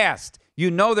 He's gassed.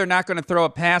 They're not going to throw a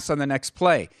pass on the next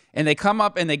play. And they come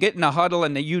up and they get in a huddle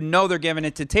and they're giving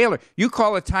it to Taylor. You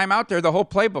call a timeout there, the whole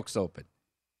playbook's open.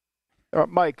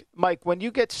 Mike, when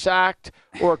you get sacked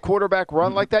or a quarterback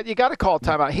run like that, you got to call a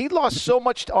timeout. He lost so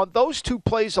much on those 2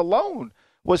 plays alone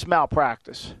was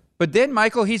malpractice. But then,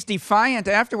 Michael, he's defiant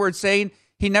afterwards saying –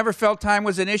 he never felt time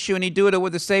was an issue, and he'd do it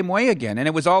with the same way again. And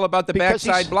it was all about the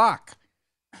backside block.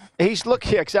 He's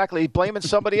exactly. He's blaming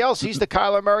somebody else. He's the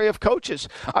Kyler Murray of coaches.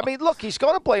 I mean, look, he's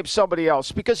going to blame somebody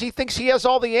else because he thinks he has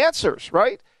all the answers,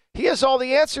 right? He has all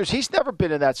the answers. He's never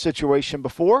been in that situation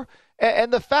before.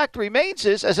 And the fact remains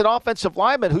is, as an offensive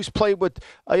lineman who's played with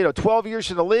 12 years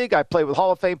in the league, I've played with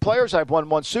Hall of Fame players. I've won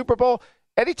 1 Super Bowl.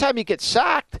 Anytime you get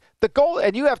sacked, the goal,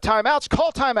 and you have timeouts,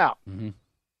 call timeout. Mm-hmm.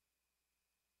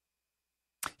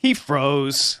 He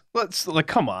froze.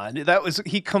 Come on.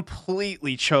 He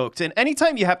completely choked. And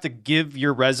anytime you have to give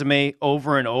your resume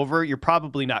over and over, you're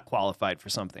probably not qualified for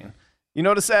something. You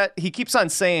notice that? He keeps on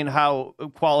saying how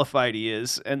qualified he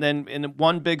is. And then in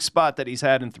one big spot that he's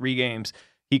had in 3 games,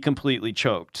 he completely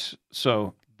choked.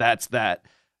 So that's that.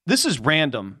 This is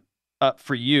random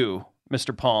for you,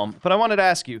 Mr. Palm. But I wanted to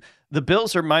ask you, the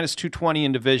Bills are minus 220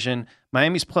 in division.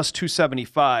 Miami's plus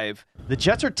 275. The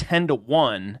Jets are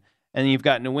 10-1. And you've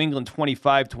got New England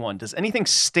 25-1. Does anything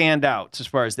stand out as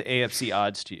far as the AFC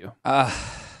odds to you?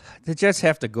 The Jets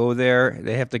have to go there.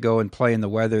 They have to go and play in the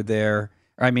weather there.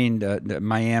 I mean, the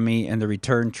Miami and the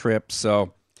return trip.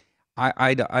 So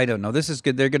I don't know. This is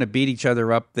good. They're going to beat each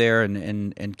other up there.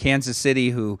 And Kansas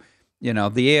City, who, the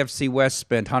AFC West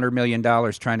spent $100 million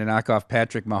trying to knock off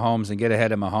Patrick Mahomes and get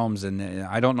ahead of Mahomes. And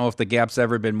I don't know if the gap's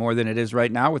ever been more than it is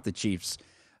right now with the Chiefs.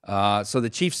 So the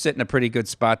Chiefs sit in a pretty good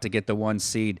spot to get the 1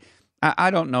 seed.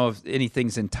 I don't know if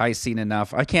anything's enticing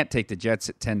enough. I can't take the Jets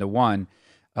at 10-1.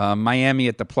 Miami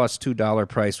at the plus $2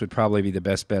 price would probably be the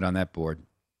best bet on that board.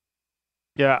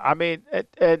 Yeah, I mean,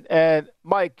 and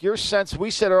Mike, your sense,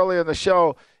 we said earlier in the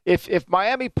show, if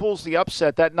Miami pulls the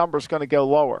upset, that number's going to go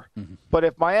lower. Mm-hmm. But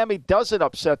if Miami doesn't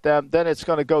upset them, then it's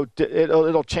going to go.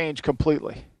 It'll change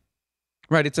completely.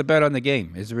 Right, it's a bet on the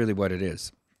game. Is really what it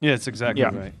is. Yeah, it's exactly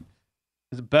right.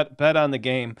 It's a bet on the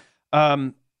game.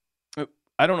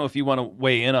 I don't know if you want to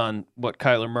weigh in on what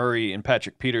Kyler Murray and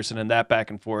Patrick Peterson and that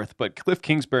back and forth, but Cliff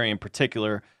Kingsbury in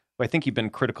particular, who I think you've been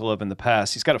critical of in the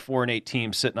past, he's got a 4-8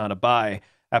 team sitting on a bye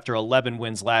after 11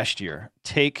 wins last year.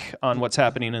 Take on what's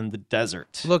happening in the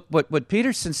desert. Look, what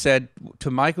Peterson said,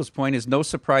 to Michael's point, is no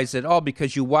surprise at all,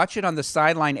 because you watch it on the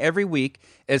sideline every week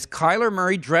as Kyler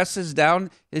Murray dresses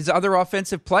down his other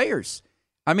offensive players.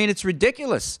 I mean, it's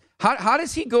ridiculous. How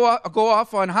does he go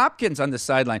off on Hopkins on the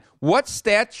sideline? What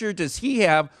stature does he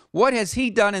have? What has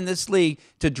he done in this league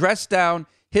to dress down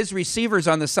his receivers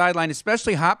on the sideline,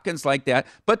 especially Hopkins like that?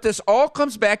 But this all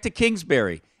comes back to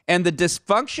Kingsbury and the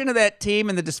dysfunction of that team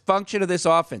and the dysfunction of this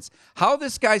offense. How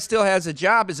this guy still has a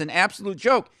job is an absolute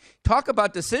joke. Talk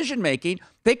about decision-making.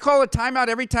 They call a timeout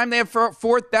every time they have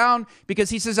fourth down because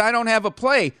he says, I don't have a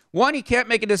play. One, he can't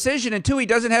make a decision, and two, he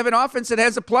doesn't have an offense that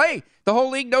has a play. The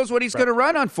whole league knows what he's going to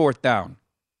run on fourth down.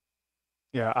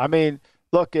 Yeah, I mean,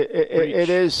 look,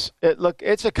 it's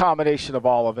a combination of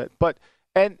all of it. But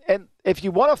and if you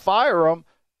want to fire him,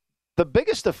 the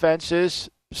biggest offense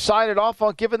is sign it off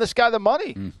on giving this guy the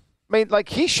money. I mean, like,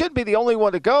 he should be the only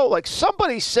one to go. Like,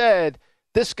 somebody said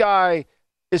this guy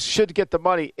should get the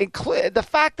money. The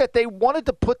fact that they wanted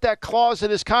to put that clause in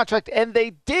his contract, and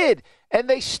they did, and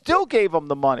they still gave him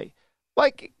the money.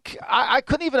 Like, I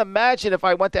couldn't even imagine if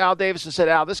I went to Al Davis and said,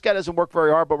 Al, this guy doesn't work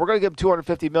very hard, but we're going to give him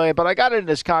 $250 million, but I got it in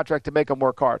his contract to make him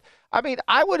work hard. I mean,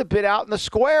 I would have been out in the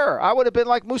square. I would have been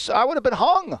like Musa. I would have been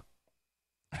hung.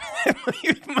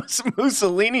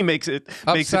 Mussolini makes it to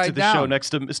the show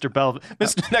next to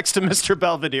Mr.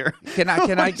 Belvedere. Can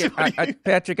I get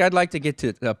Patrick? I'd like to get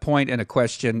to a point and a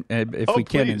question if we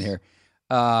can in here.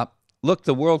 Look,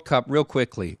 the World Cup real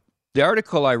quickly. The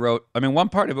article I wrote, I mean, one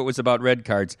part of it was about red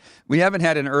cards. We haven't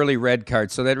had an early red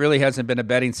card, so that really hasn't been a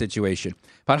betting situation.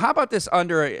 But how about this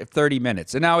under 30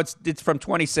 minutes? And now it's from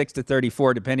 26 to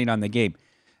 34, depending on the game.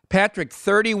 Patrick,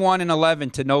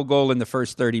 31-11 to no goal in the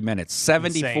first 30 minutes,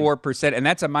 74%, and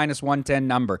that's a minus 110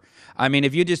 number. I mean,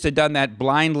 if you just had done that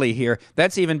blindly here,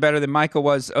 that's even better than Michael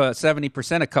was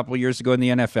 70% a couple years ago in the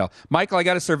NFL. Michael, I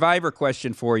got a Survivor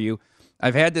question for you.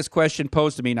 I've had this question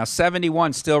posed to me. Now,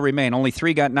 71 still remain. Only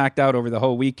 3 got knocked out over the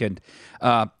whole weekend.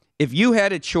 If you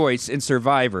had a choice in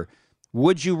Survivor,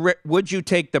 would you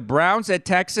take the Browns at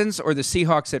Texans or the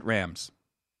Seahawks at Rams?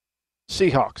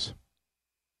 Seahawks.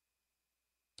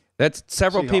 That's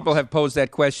several people have posed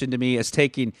that question to me as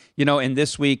taking, in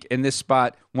this weweek, in this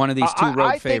spot, one of these two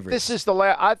road favorites. I think this is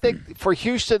I think for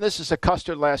Houston, this is a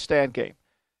custard last stand game.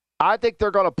 I think they're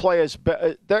going to play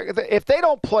if they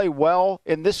don't play well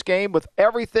in this game with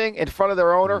everything in front of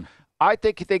their owner, I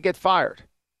think they get fired.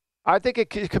 I think it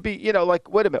could be,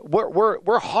 like, wait a minute,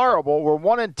 we're horrible. We're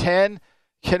 1-10.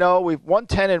 We've won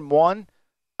 10-1.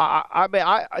 I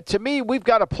mean, to me, we've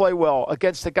got to play well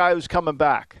against the guy who's coming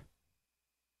back.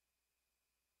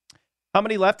 How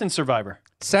many left in Survivor?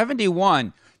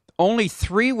 71. Only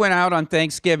 3 went out on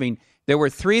Thanksgiving. There were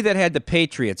 3 that had the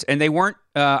Patriots, and they weren't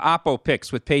Oppo picks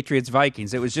with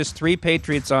Patriots-Vikings. It was just 3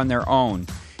 Patriots on their own.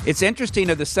 It's interesting,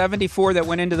 of the 74 that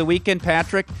went into the weekend,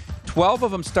 Patrick, 12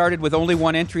 of them started with only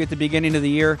 1 entry at the beginning of the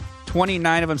year.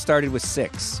 29 of them started with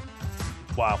 6.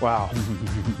 Wow.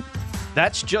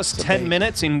 That's just 10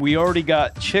 minutes, and we already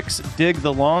got Chicks Dig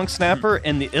the Long Snapper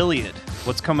and the Iliad.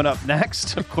 What's coming up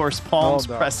next? Of course, Palms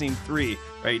pressing 3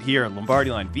 right here on Lombardi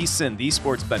Line, VSiN, the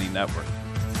Sports Betting Network.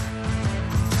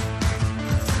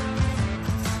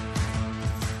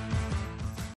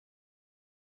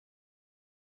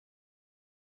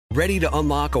 Ready to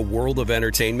unlock a world of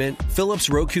entertainment? Philips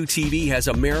Roku TV has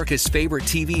America's favorite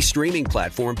TV streaming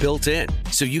platform built in,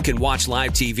 so you can watch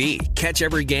live TV, catch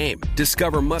every game,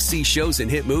 discover must-see shows and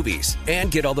hit movies,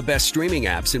 and get all the best streaming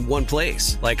apps in one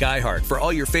place, like iHeart for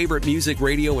all your favorite music,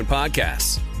 radio, and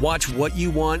podcasts. Watch what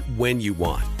you want, when you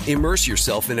want. Immerse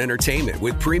yourself in entertainment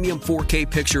with premium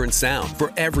 4K picture and sound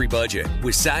for every budget,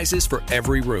 with sizes for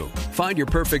every room. Find your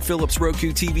perfect Philips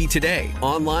Roku TV today,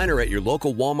 online or at your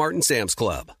local Walmart and Sam's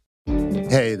Club.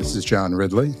 Hey, this is John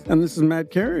Ridley. And this is Matt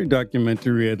Carey,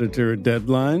 documentary editor at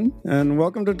Deadline. And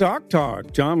welcome to Doc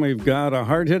Talk. John, we've got a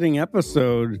hard-hitting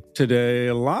episode today.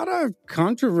 A lot of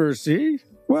controversy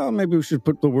well, maybe we should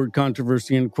put the word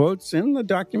controversy in quotes in the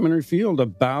documentary field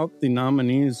about the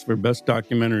nominees for Best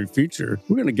Documentary Feature.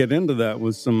 We're going to get into that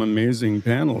with some amazing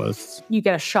panelists. You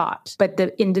get a shot, but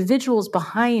the individuals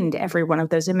behind every one of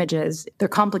those images, they're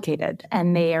complicated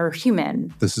and they are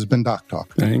human. This has been Doc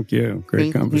Talk. Thank you.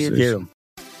 Great conversation.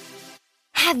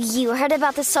 Have you heard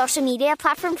about the social media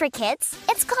platform for kids?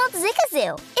 It's called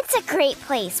Zigazoo. It's a great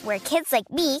place where kids like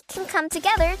me can come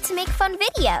together to make fun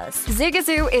videos.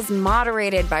 Zigazoo is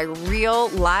moderated by real,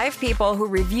 live people who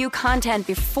review content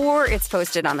before it's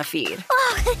posted on the feed.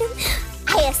 Oh,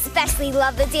 I especially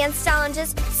love the dance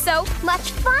challenges. So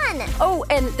much fun. Oh,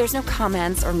 and there's no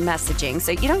comments or messaging,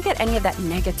 so you don't get any of that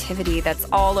negativity that's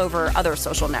all over other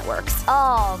social networks.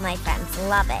 All my friends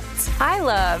love it. I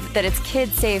love that it's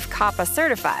KidSafe COPPA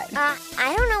certified.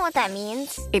 I don't know what that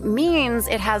means. It means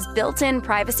it has built-in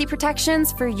privacy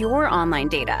protections for your online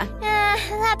data.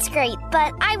 That's great,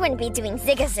 but I wouldn't be doing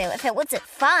Zigazoo if it wasn't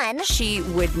fun. She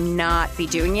would not be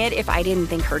doing it if I didn't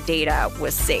think her data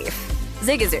was safe.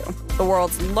 Zigazoo, the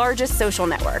world's largest social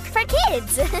network. For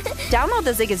kids! Download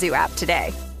the Zigazoo app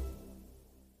today.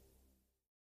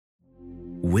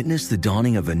 Witness the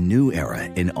dawning of a new era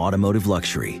in automotive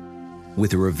luxury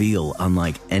with a reveal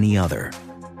unlike any other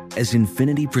as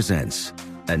Infiniti presents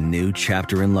a new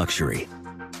chapter in luxury,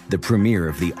 the premiere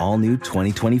of the all-new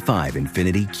 2025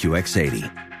 Infiniti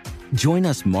QX80. Join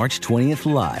us March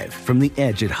 20th live from the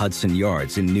Edge at Hudson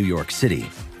Yards in New York City,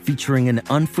 featuring an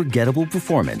unforgettable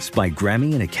performance by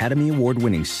Grammy and Academy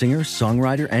Award-winning singer,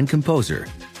 songwriter, and composer,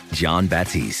 Jon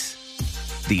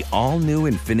Batiste. The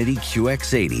all-new Infiniti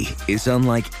QX80 is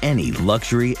unlike any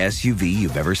luxury SUV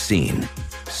you've ever seen.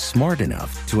 Smart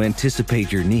enough to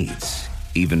anticipate your needs,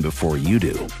 even before you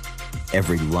do.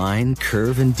 Every line,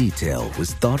 curve, and detail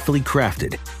was thoughtfully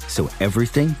crafted, so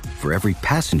everything for every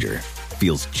passenger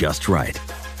feels just right.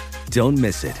 Don't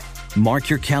miss it. Mark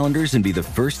your calendars and be the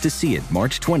first to see it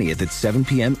March 20th at 7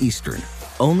 p.m. Eastern,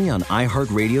 only on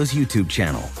iHeartRadio's YouTube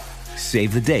channel.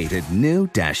 Save the date at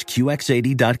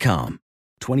new-QX80.com.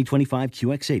 2025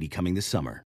 QX80 coming this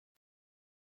summer.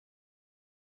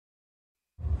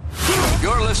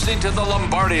 You're listening to The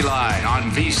Lombardi Line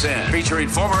on VSiN, featuring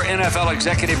former NFL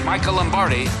executive Michael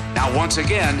Lombardi. Now, once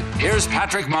again, here's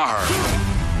Patrick Maher.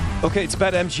 Okay, it's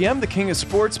BetMGM, the king of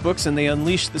sportsbooks, and they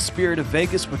unleash the spirit of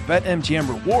Vegas with BetMGM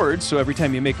rewards. So every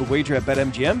time you make a wager at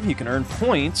BetMGM, you can earn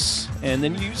points, and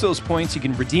then you use those points, you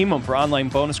can redeem them for online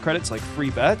bonus credits like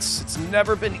free bets. It's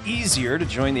never been easier to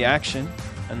join the action.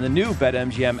 And the new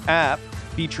BetMGM app,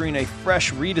 featuring a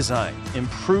fresh redesign,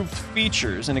 improved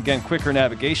features, and again, quicker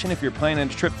navigation. If you're planning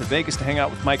a trip to Vegas to hang out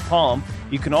with Mike Palm,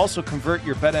 you can also convert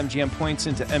your BetMGM points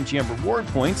into MGM reward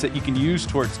points that you can use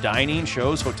towards dining,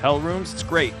 shows, hotel rooms. It's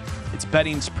great. It's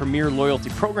betting's premier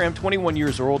loyalty program, 21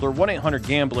 years or older,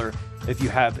 1-800-GAMBLER if you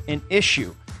have an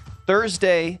issue.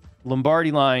 Thursday,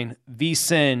 Lombardi Line,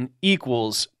 VSiN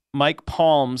equals Mike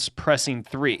Palm's pressing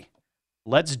 3.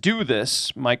 Let's do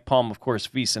this. Mike Palm, of course,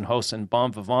 VSiN host and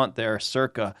bon vivant there,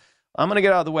 circa. I'm going to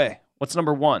get out of the way. What's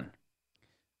number 1?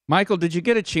 Michael, did you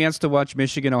get a chance to watch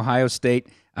Michigan, Ohio State?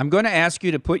 I'm going to ask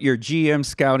you to put your GM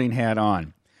scouting hat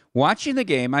on. Watching the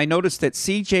game, I noticed that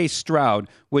C.J. Stroud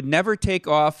would never take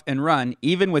off and run,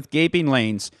 even with gaping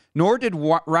lanes, nor did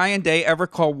Ryan Day ever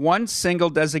call one single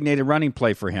designated running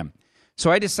play for him. So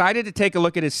I decided to take a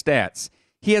look at his stats.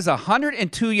 He has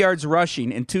 102 yards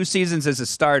rushing in 2 seasons as a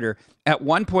starter at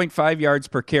 1.5 yards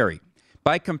per carry.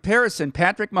 By comparison,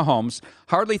 Patrick Mahomes,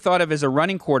 hardly thought of as a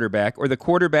running quarterback or the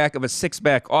quarterback of a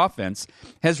six-back offense,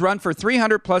 has run for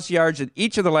 300-plus yards in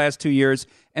each of the last 2 years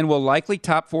and will likely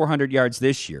top 400 yards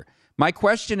this year. My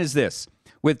question is this.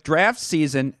 With draft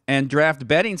season and draft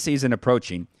betting season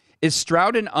approaching, is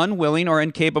Stroud an unwilling or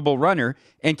incapable runner,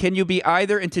 and can you be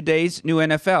either in today's new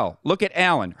NFL? Look at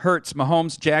Allen, Hurts,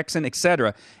 Mahomes, Jackson,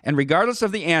 etc., and regardless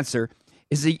of the answer,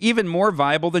 is he even more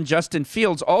viable than Justin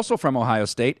Fields, also from Ohio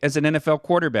State, as an NFL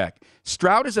quarterback?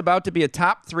 Stroud is about to be a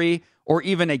top 3 or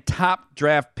even a top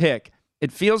draft pick.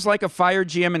 It feels like a fired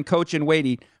GM and coach in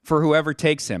waiting for whoever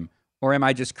takes him. Or am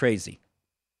I just crazy?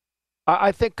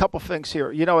 I think a couple things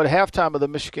here. You know, at halftime of the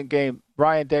Michigan game,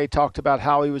 Ryan Day talked about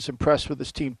how he was impressed with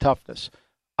his team toughness.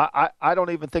 I don't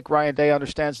even think Ryan Day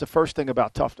understands the first thing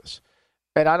about toughness.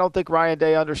 And I don't think Ryan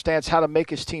Day understands how to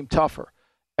make his team tougher.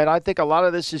 And I think a lot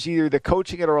of this is either the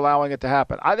coaching it or allowing it to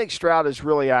happen. I think Stroud is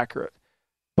really accurate.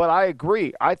 But I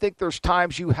agree. I think there's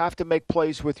times you have to make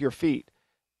plays with your feet.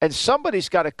 And somebody's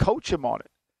got to coach him on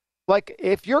it. Like,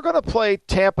 if you're going to play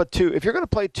Tampa 2, if you're going to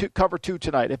play cover 2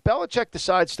 tonight, if Belichick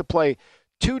decides to play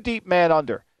 2 deep man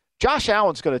under, Josh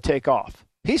Allen's going to take off.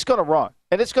 He's going to run,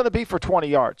 and it's going to be for 20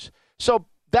 yards. So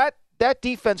that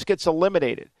defense gets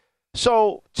eliminated.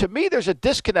 So, to me, there's a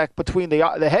disconnect between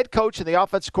the head coach and the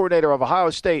offensive coordinator of Ohio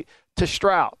State to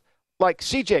Stroud. Like,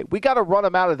 CJ, we got to run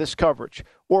him out of this coverage,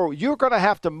 or you're going to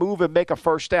have to move and make a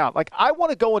first down. Like, I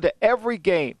want to go into every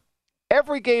game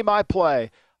I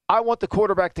play, I want the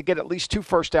quarterback to get at least 2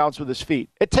 first downs with his feet.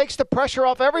 It takes the pressure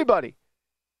off everybody.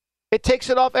 It takes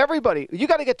it off everybody. You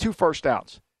got to get 2 first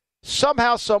downs.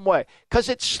 Somehow, some way, because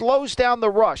it slows down the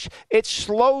rush. It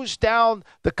slows down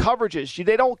the coverages.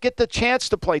 They don't get the chance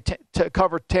to play to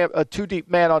cover a 2 deep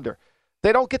man under.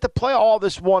 They don't get to play all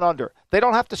this 1 under. They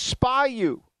don't have to spy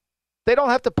you. They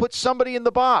don't have to put somebody in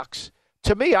the box.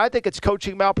 To me, I think it's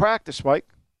coaching malpractice, Mike.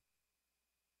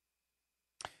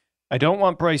 I don't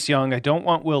want Bryce Young. I don't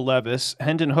want Will Levis.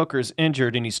 Hendon Hooker's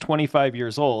injured, and he's 25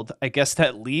 years old. I guess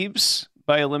that leaves,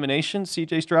 by elimination,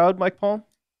 C.J. Stroud, Mike Palm?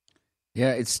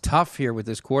 Yeah, it's tough here with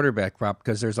this quarterback crop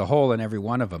because there's a hole in every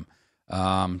one of them.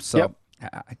 I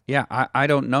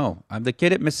don't know. The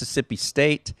kid at Mississippi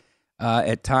State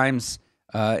at times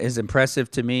is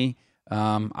impressive to me.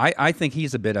 I think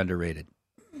he's a bit underrated.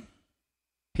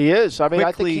 He is. I mean,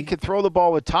 I think he can throw the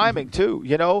ball with timing, too.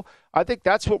 You know, I think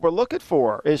that's what we're looking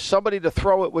for, is somebody to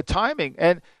throw it with timing.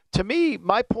 And to me,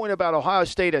 my point about Ohio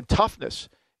State and toughness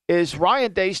is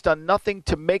Ryan Day's done nothing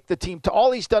to make the team.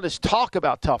 All he's done is talk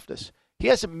about toughness. He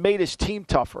hasn't made his team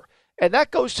tougher. And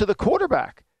that goes to the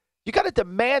quarterback. You got to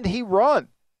demand he run.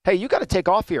 Hey, you got to take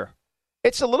off here.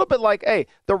 It's a little bit like, hey,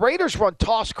 the Raiders run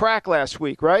toss crack last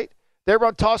week, right? They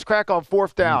run toss crack on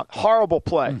 4th down. Horrible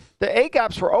play. The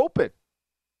A-gaps were open.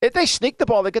 If they sneak the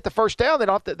ball, they get the first down. They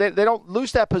don't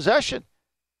lose that possession.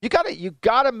 You got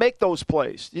to make those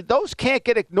plays. Those can't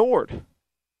get ignored.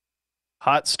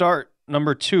 Hot start.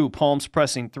 Number 2, Palms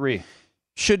pressing 3.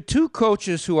 Should 2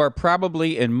 coaches who are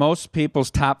probably in most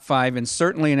people's top 5 and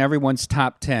certainly in everyone's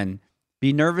top 10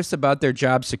 be nervous about their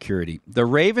job security? The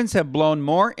Ravens have blown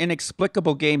more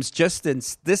inexplicable games just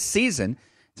this season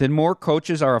than more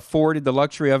coaches are afforded the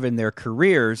luxury of in their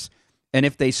careers. And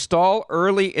if they stall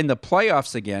early in the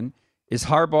playoffs again, is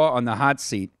Harbaugh on the hot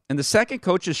seat? And the second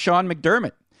coach is Sean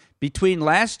McDermott. Between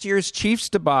last year's Chiefs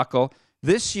debacle,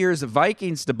 this year's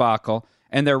Vikings debacle,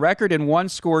 and their record in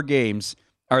 1-score games,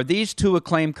 are these 2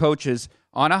 acclaimed coaches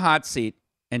on a hot seat,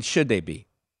 and should they be?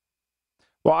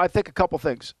 Well, I think a couple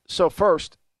things. So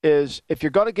first is, if you're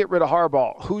going to get rid of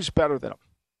Harbaugh, who's better than him?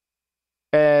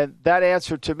 And that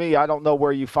answer, to me, I don't know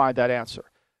where you find that answer.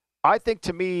 I think,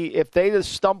 to me, if they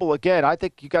just stumble again, I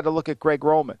think you got to look at Greg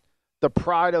Roman, the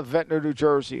pride of Ventnor, New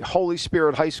Jersey, Holy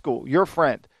Spirit High School, your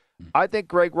friend. I think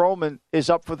Greg Roman is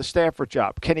up for the Stanford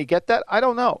job. Can he get that? I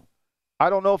don't know. I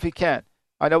don't know if he can.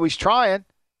 I know he's trying.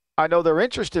 I know they're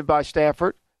interested by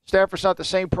Stanford. Stanford's not the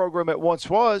same program it once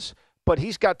was, but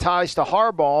he's got ties to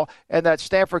Harbaugh, and that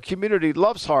Stanford community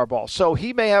loves Harbaugh. So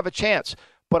he may have a chance.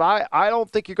 But I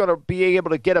don't think you're going to be able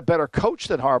to get a better coach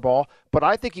than Harbaugh, but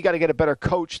I think you got to get a better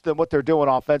coach than what they're doing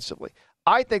offensively.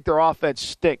 I think their offense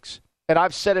stinks, and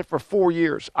I've said it for 4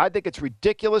 years. I think it's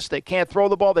ridiculous. They can't throw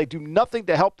the ball. They do nothing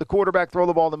to help the quarterback throw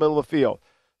the ball in the middle of the field.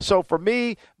 So for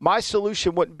me, my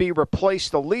solution wouldn't be replace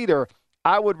the leader.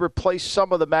 I would replace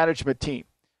some of the management team.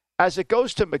 As it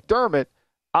goes to McDermott,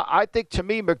 I think, to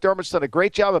me, McDermott's done a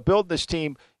great job of building this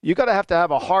team. You got to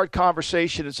have a hard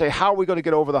conversation and say, how are we going to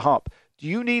get over the hump? Do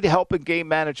you need help in game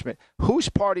management? Who's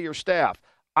part of your staff?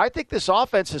 I think this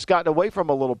offense has gotten away from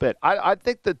a little bit. I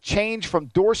think the change from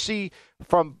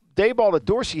Daboll to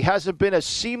Dorsey hasn't been as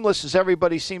seamless as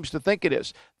everybody seems to think it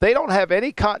is. They don't have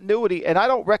any continuity, and I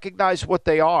don't recognize what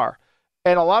they are.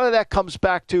 And a lot of that comes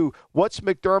back to what's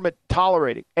McDermott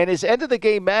tolerating. And his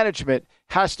end-of-the-game management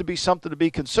has to be something to be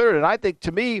considered. And I think,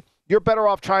 to me, you're better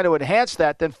off trying to enhance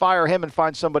that than fire him and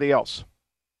find somebody else.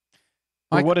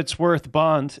 For what it's worth,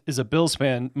 Bond is a Bills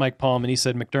fan, Mike Palm, and he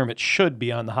said McDermott should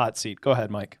be on the hot seat. Go ahead,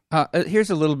 Mike. Here's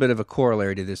a little bit of a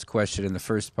corollary to this question in the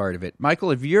first part of it.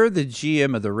 Michael, if you're the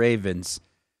GM of the Ravens,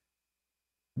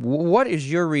 what is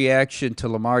your reaction to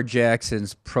Lamar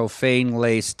Jackson's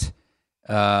profane-laced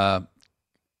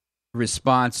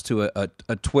response to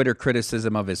a Twitter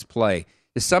criticism of his play?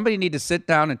 Does somebody need to sit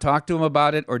down and talk to him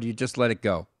about it, or do you just let it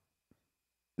go?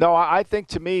 No, I think,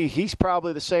 to me, he's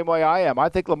probably the same way I am. I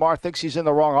think Lamar thinks he's in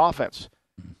the wrong offense.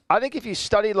 I think if you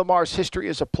study Lamar's history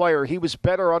as a player, he was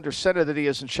better under center than he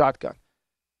is in shotgun.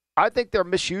 I think they're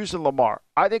misusing Lamar.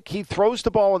 I think he throws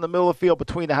the ball in the middle of the field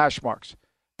between the hash marks.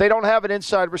 They don't have an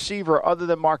inside receiver other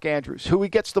than Mark Andrews, who he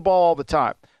gets the ball all the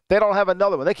time. They don't have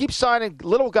another one. They keep signing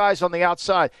little guys on the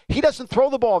outside. He doesn't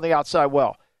throw the ball on the outside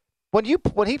well. When he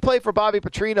played for Bobby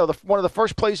Petrino, one of the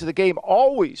first plays of the game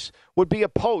always would be a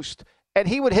post, and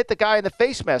he would hit the guy in the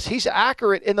face mask. He's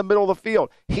accurate in the middle of the field.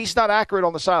 He's not accurate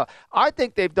on the sideline. I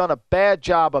think they've done a bad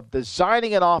job of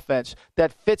designing an offense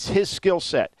that fits his skill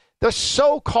set. They're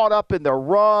so caught up in the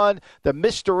run, the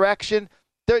misdirection.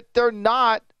 They're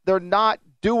not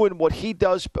doing what he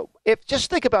does. But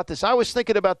just think about this. I was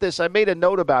thinking about this. I made a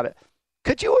note about it.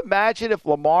 Could you imagine if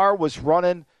Lamar was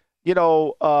running,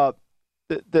 the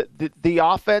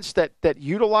offense that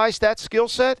utilized that skill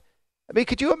set? I mean,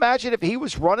 could you imagine if he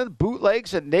was running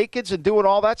bootlegs and nakeds and doing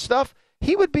all that stuff?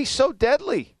 He would be so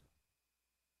deadly.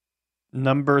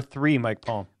 Number 3, Mike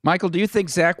Palm. Michael, do you think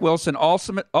Zach Wilson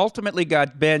ultimately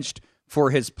got benched for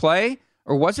his play,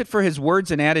 or was it for his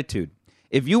words and attitude?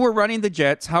 If you were running the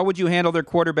Jets, how would you handle their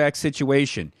quarterback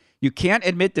situation? You can't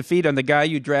admit defeat on the guy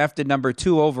you drafted number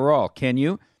 2 overall, can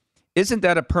you? Isn't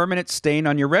that a permanent stain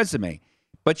on your resume?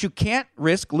 But you can't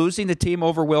risk losing the team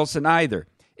over Wilson either.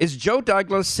 Is Joe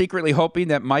Douglas secretly hoping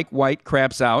that Mike White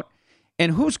craps out?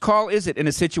 And whose call is it in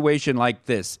a situation like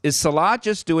this? Is Salah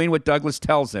just doing what Douglas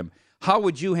tells him? How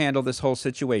would you handle this whole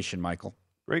situation, Michael?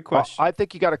 Great question. I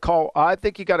think you got to call.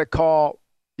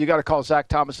 You got to call Zach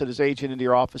Thomas and his agent into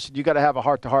your office, and you got to have a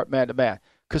heart-to-heart, man-to-man,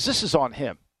 because this is on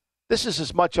him. This is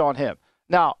as much on him.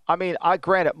 Now, I mean,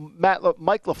 granted, Mike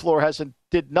LaFleur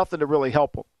did nothing to really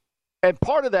help him, and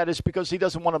part of that is because he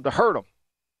doesn't want him to hurt him.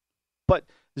 But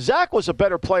Zach was a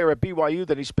better player at BYU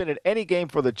than he's been in any game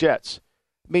for the Jets.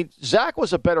 I mean, Zach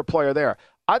was a better player there.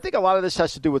 I think a lot of this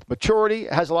has to do with maturity.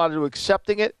 It has a lot to do with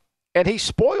accepting it. And he's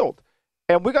spoiled.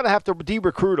 And we're going to have to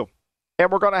de-recruit him. And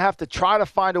we're going to have to try to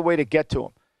find a way to get to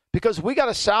him. Because we got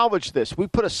to salvage this. We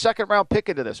put a second-round pick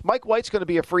into this. Mike White's going to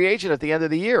be a free agent at the end of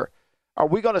the year. Are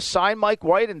we going to sign Mike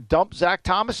White and dump Zach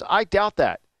Thomas? I doubt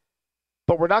that.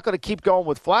 But we're not going to keep going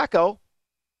with Flacco.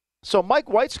 So Mike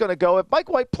White's going to go. If Mike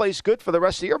White plays good for the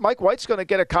rest of the year, Mike White's going to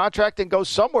get a contract and go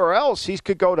somewhere else. He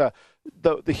could go to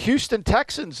the Houston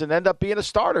Texans and end up being a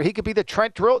starter. He could be the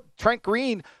Trent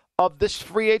Green of this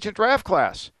free agent draft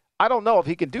class. I don't know if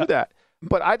he can do that.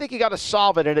 But I think you got to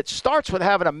solve it, and it starts with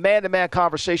having a man-to-man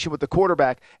conversation with the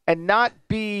quarterback and not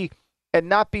be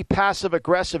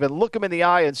passive-aggressive and look him in the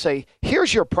eye and say,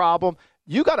 here's your problem.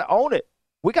 You got to own it.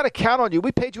 We got to count on you.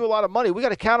 We paid you a lot of money. We got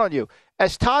to count on you.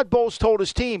 As Todd Bowles told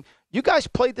his team, you guys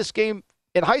played this game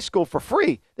in high school for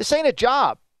free. This ain't a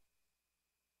job.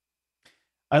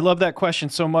 I love that question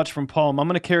so much from Paul. I'm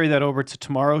going to carry that over to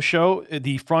tomorrow's show.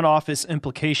 The front office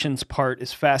implications part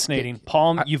is fascinating.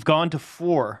 Paul, you've gone to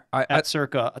 4 at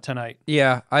Circa tonight.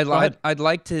 Yeah, I'd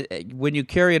like to, when you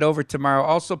carry it over tomorrow,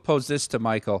 also pose this to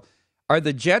Michael. Are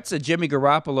the Jets a Jimmy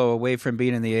Garoppolo away from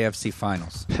being in the AFC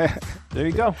Finals? There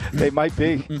you go. They might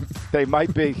be. They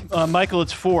might be. Michael,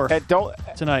 it's 4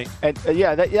 tonight. And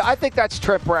I think that's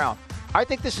Trent Brown. I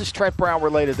think this is Trent Brown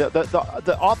related.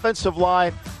 The offensive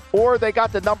line, or they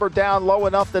got the number down low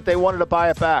enough that they wanted to buy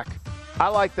it back. I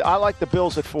like the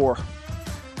Bills at 4.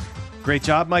 Great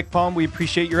job, Mike Palm. We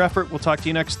appreciate your effort. We'll talk to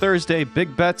you next Thursday.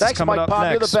 Big Bets Thanks, coming Mike up Palm.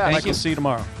 next. You're the best. Mike, we'll see you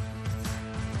tomorrow.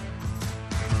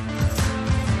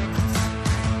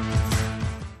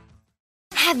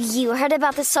 Have you heard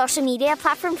about the social media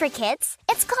platform for kids?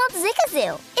 It's called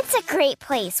Zigazoo. It's a great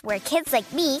place where kids like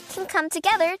me can come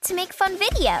together to make fun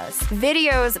videos.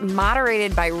 Videos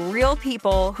moderated by real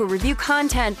people who review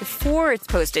content before it's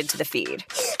posted to the feed.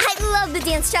 I love the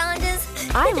dance challenges.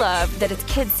 I love that it's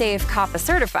Kid Safe COPPA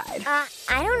certified.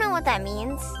 I don't know what that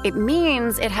means. It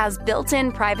means it has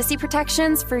built-in privacy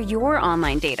protections for your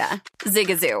online data.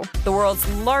 Zigazoo, the world's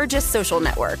largest social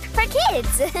network. For kids.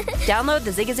 Download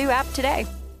the Zigazoo app today.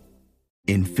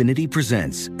 Infiniti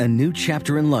presents a new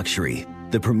chapter in luxury,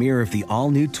 the premiere of the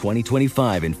all-new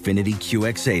 2025 Infiniti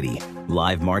QX80,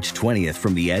 live March 20th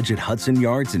from the Edge at Hudson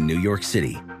Yards in New York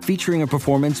City, featuring a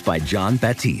performance by John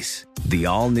Batiste. The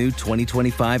all-new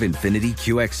 2025 Infiniti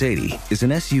QX80 is an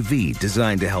SUV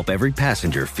designed to help every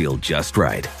passenger feel just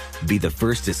right. Be the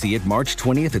first to see it March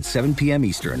 20th at 7 p.m.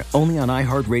 Eastern, only on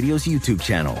iHeartRadio's YouTube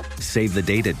channel. Save the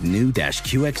date at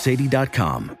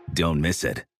new-QX80.com. Don't miss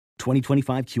it.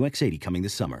 2025 QX80 coming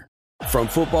this summer. From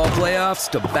football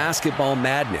playoffs to basketball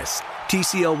madness,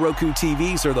 TCL Roku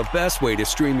TVs are the best way to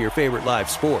stream your favorite live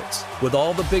sports. With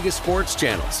all the biggest sports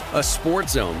channels, a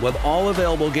sports zone with all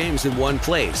available games in one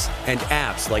place, and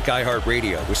apps like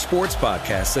iHeartRadio with sports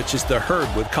podcasts such as The Herd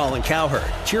with Colin Cowherd.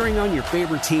 Cheering on your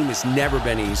favorite team has never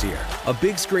been easier. A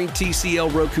big screen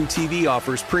TCL Roku TV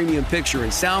offers premium picture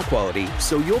and sound quality,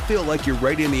 so you'll feel like you're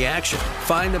right in the action.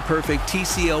 Find the perfect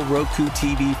TCL Roku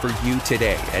TV for you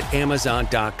today at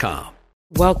Amazon.com.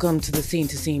 Welcome to the Scene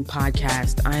to Scene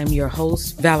podcast. I am your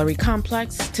host, Valerie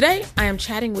Complex. Today, I am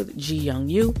chatting with Ji Young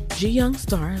Yu. Ji Young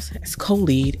stars as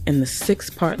co-lead in the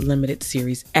 6-part limited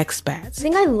series Expats. I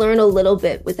think I learn a little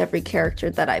bit with every character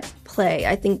that I play.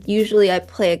 I think usually I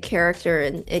play a character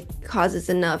and it causes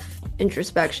enough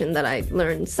introspection that I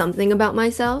learn something about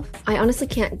myself. I honestly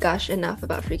can't gush enough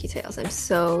about Freaky Tales. I'm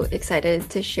so excited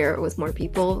to share it with more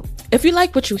people. If you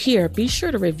like what you hear, be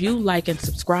sure to review, like, and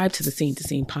subscribe to the Scene to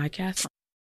Scene podcast